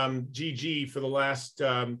taking GG for the last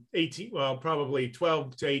probably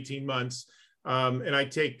 12 to 18 months. And I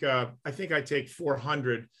take, I think I take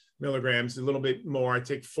 400 milligrams, a little bit more. I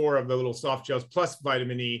take 4 of the little soft gels plus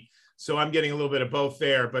vitamin E. So I'm getting a little bit of both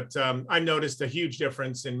there, but I noticed a huge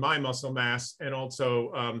difference in my muscle mass, and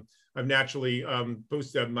also I've naturally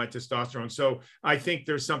boosted my testosterone. So I think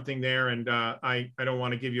there's something there, and I don't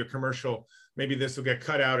want to give you a commercial. Maybe this will get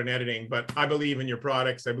cut out in editing, but I believe in your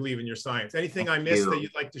products. I believe in your science. Anything I missed that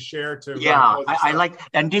you'd like to share? I like,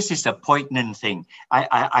 and this is a poignant thing.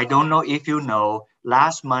 I don't know if you know,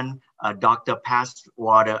 last month, Dr.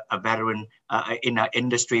 Passwater, a veteran in our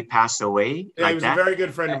industry, passed away. Yeah, he was a very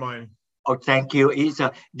good friend of mine. Oh, thank you.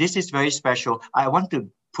 This is very special. I want to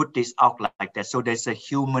put this out like that. So there's a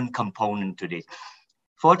human component to this.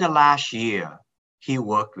 For the last year, he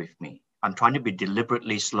worked with me. I'm trying to be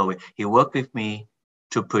deliberately slow. He worked with me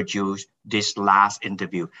to produce this last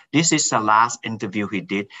interview. This is the last interview he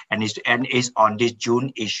did, and it's on this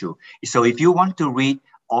June issue. So if you want to read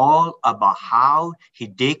all about how he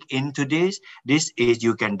dig into this is,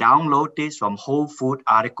 you can download this from Whole Food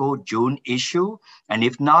article, June issue. And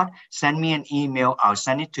if not, send me an email. I'll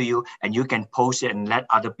send it to you, and you can post it and let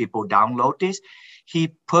other people download this.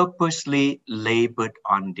 He purposely labored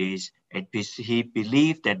on this. He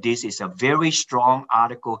believed that this is a very strong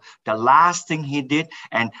article. The last thing he did,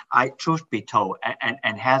 and truth be told,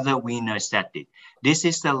 and Heather Weiner said it, this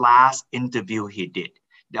is the last interview he did.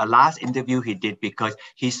 The last interview he did, because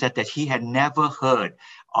he said that he had never heard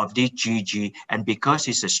of this GG, and because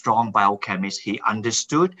he's a strong biochemist, he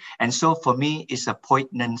understood. And so for me, it's a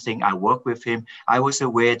poignant thing. I worked with him. I was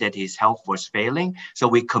aware that his health was failing. So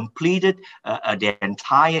we completed the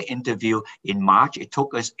entire interview in March. It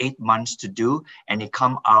took us 8 months to do, and it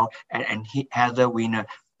come out, and Heather Weiner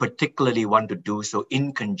particularly want to do so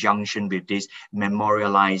in conjunction with this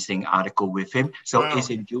memorializing article with him. So It's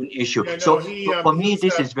in June issue. Yeah, no, for me,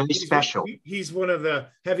 this is very special. He's one of the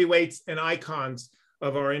heavyweights and icons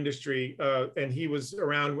of our industry. And he was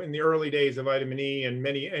around in the early days of vitamin E,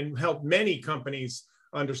 and helped many companies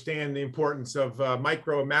understand the importance of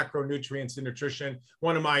micro and macronutrients in nutrition.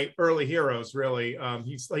 One of my early heroes, really.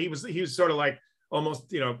 He was sort of like,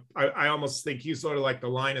 almost, I almost think he's sort of like the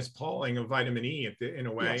Linus Pauling of vitamin E in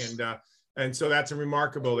a way. Yes. And so that's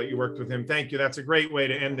remarkable that you worked with him. Thank you. That's a great way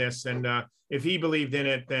to end this. And if he believed in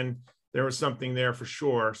it, then there was something there for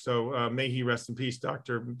sure. So may he rest in peace,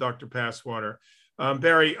 Dr. Passwater.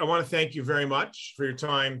 Barrie, I want to thank you very much for your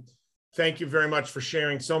time. Thank you very much for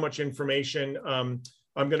sharing so much information.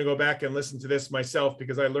 I'm going to go back and listen to this myself,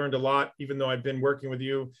 because I learned a lot. Even though I've been working with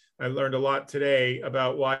you, I learned a lot today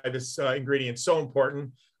about why this ingredient is so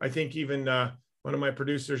important. I think even one of my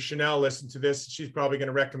producers, Chanel, listened to this. She's probably going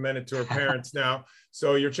to recommend it to her parents now.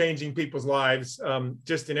 So you're changing people's lives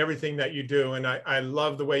just in everything that you do. And I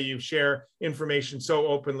love the way you share information so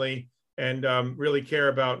openly and really care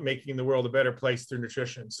about making the world a better place through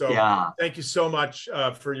nutrition. So thank you so much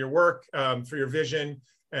for your work, for your vision,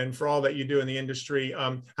 and for all that you do in the industry.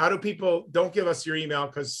 How do people, don't give us your email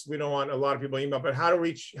because we don't want a lot of people email, but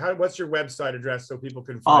what's your website address so people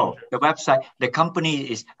can find you? The website, the company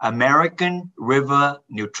is American River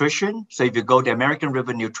Nutrition. So if you go to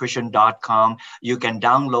AmericanRiverNutrition.com, you can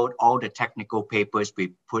download all the technical papers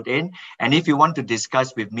we put in. And if you want to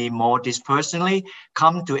discuss with me more this personally,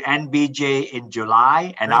 come to NBJ in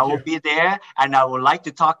July and I will be there and I would like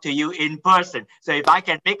to talk to you in person. So if I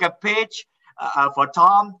can make a pitch for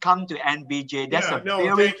Tom, come to NBJ. That's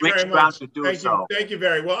very rich ground to do so. Thank you,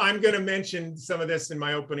 Barry. Well, I'm going to mention some of this in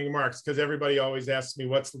my opening remarks because everybody always asks me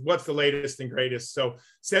what's the latest and greatest. So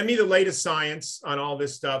send me the latest science on all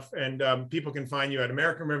this stuff, and people can find you at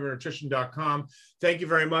AmericanRiverNutrition.com. Thank you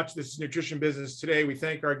very much. This is Nutrition Business Today. We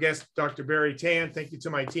thank our guest, Dr. Barrie Tan. Thank you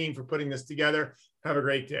to my team for putting this together. Have a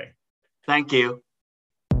great day. Thank you.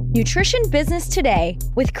 Nutrition Business Today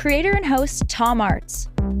with creator and host Tom Arts.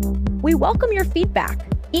 We welcome your feedback.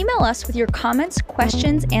 Email us with your comments,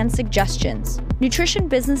 questions, and suggestions.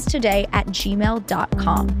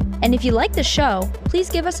 nutritionbusinesstoday@gmail.com. And if you like the show, please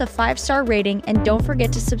give us a 5-star rating and don't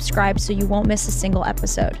forget to subscribe so you won't miss a single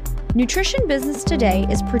episode. Nutrition Business Today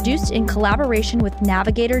is produced in collaboration with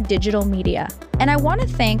Navigator Digital Media. And I want to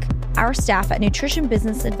thank our staff at Nutrition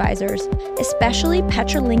Business Advisors, especially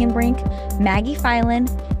Petra Lingenbrink, Maggie Filan,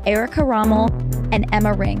 Erica Rommel, and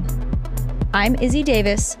Emma Ring. I'm Izzy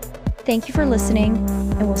Davis. Thank you for listening,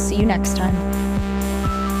 and we'll see you next time.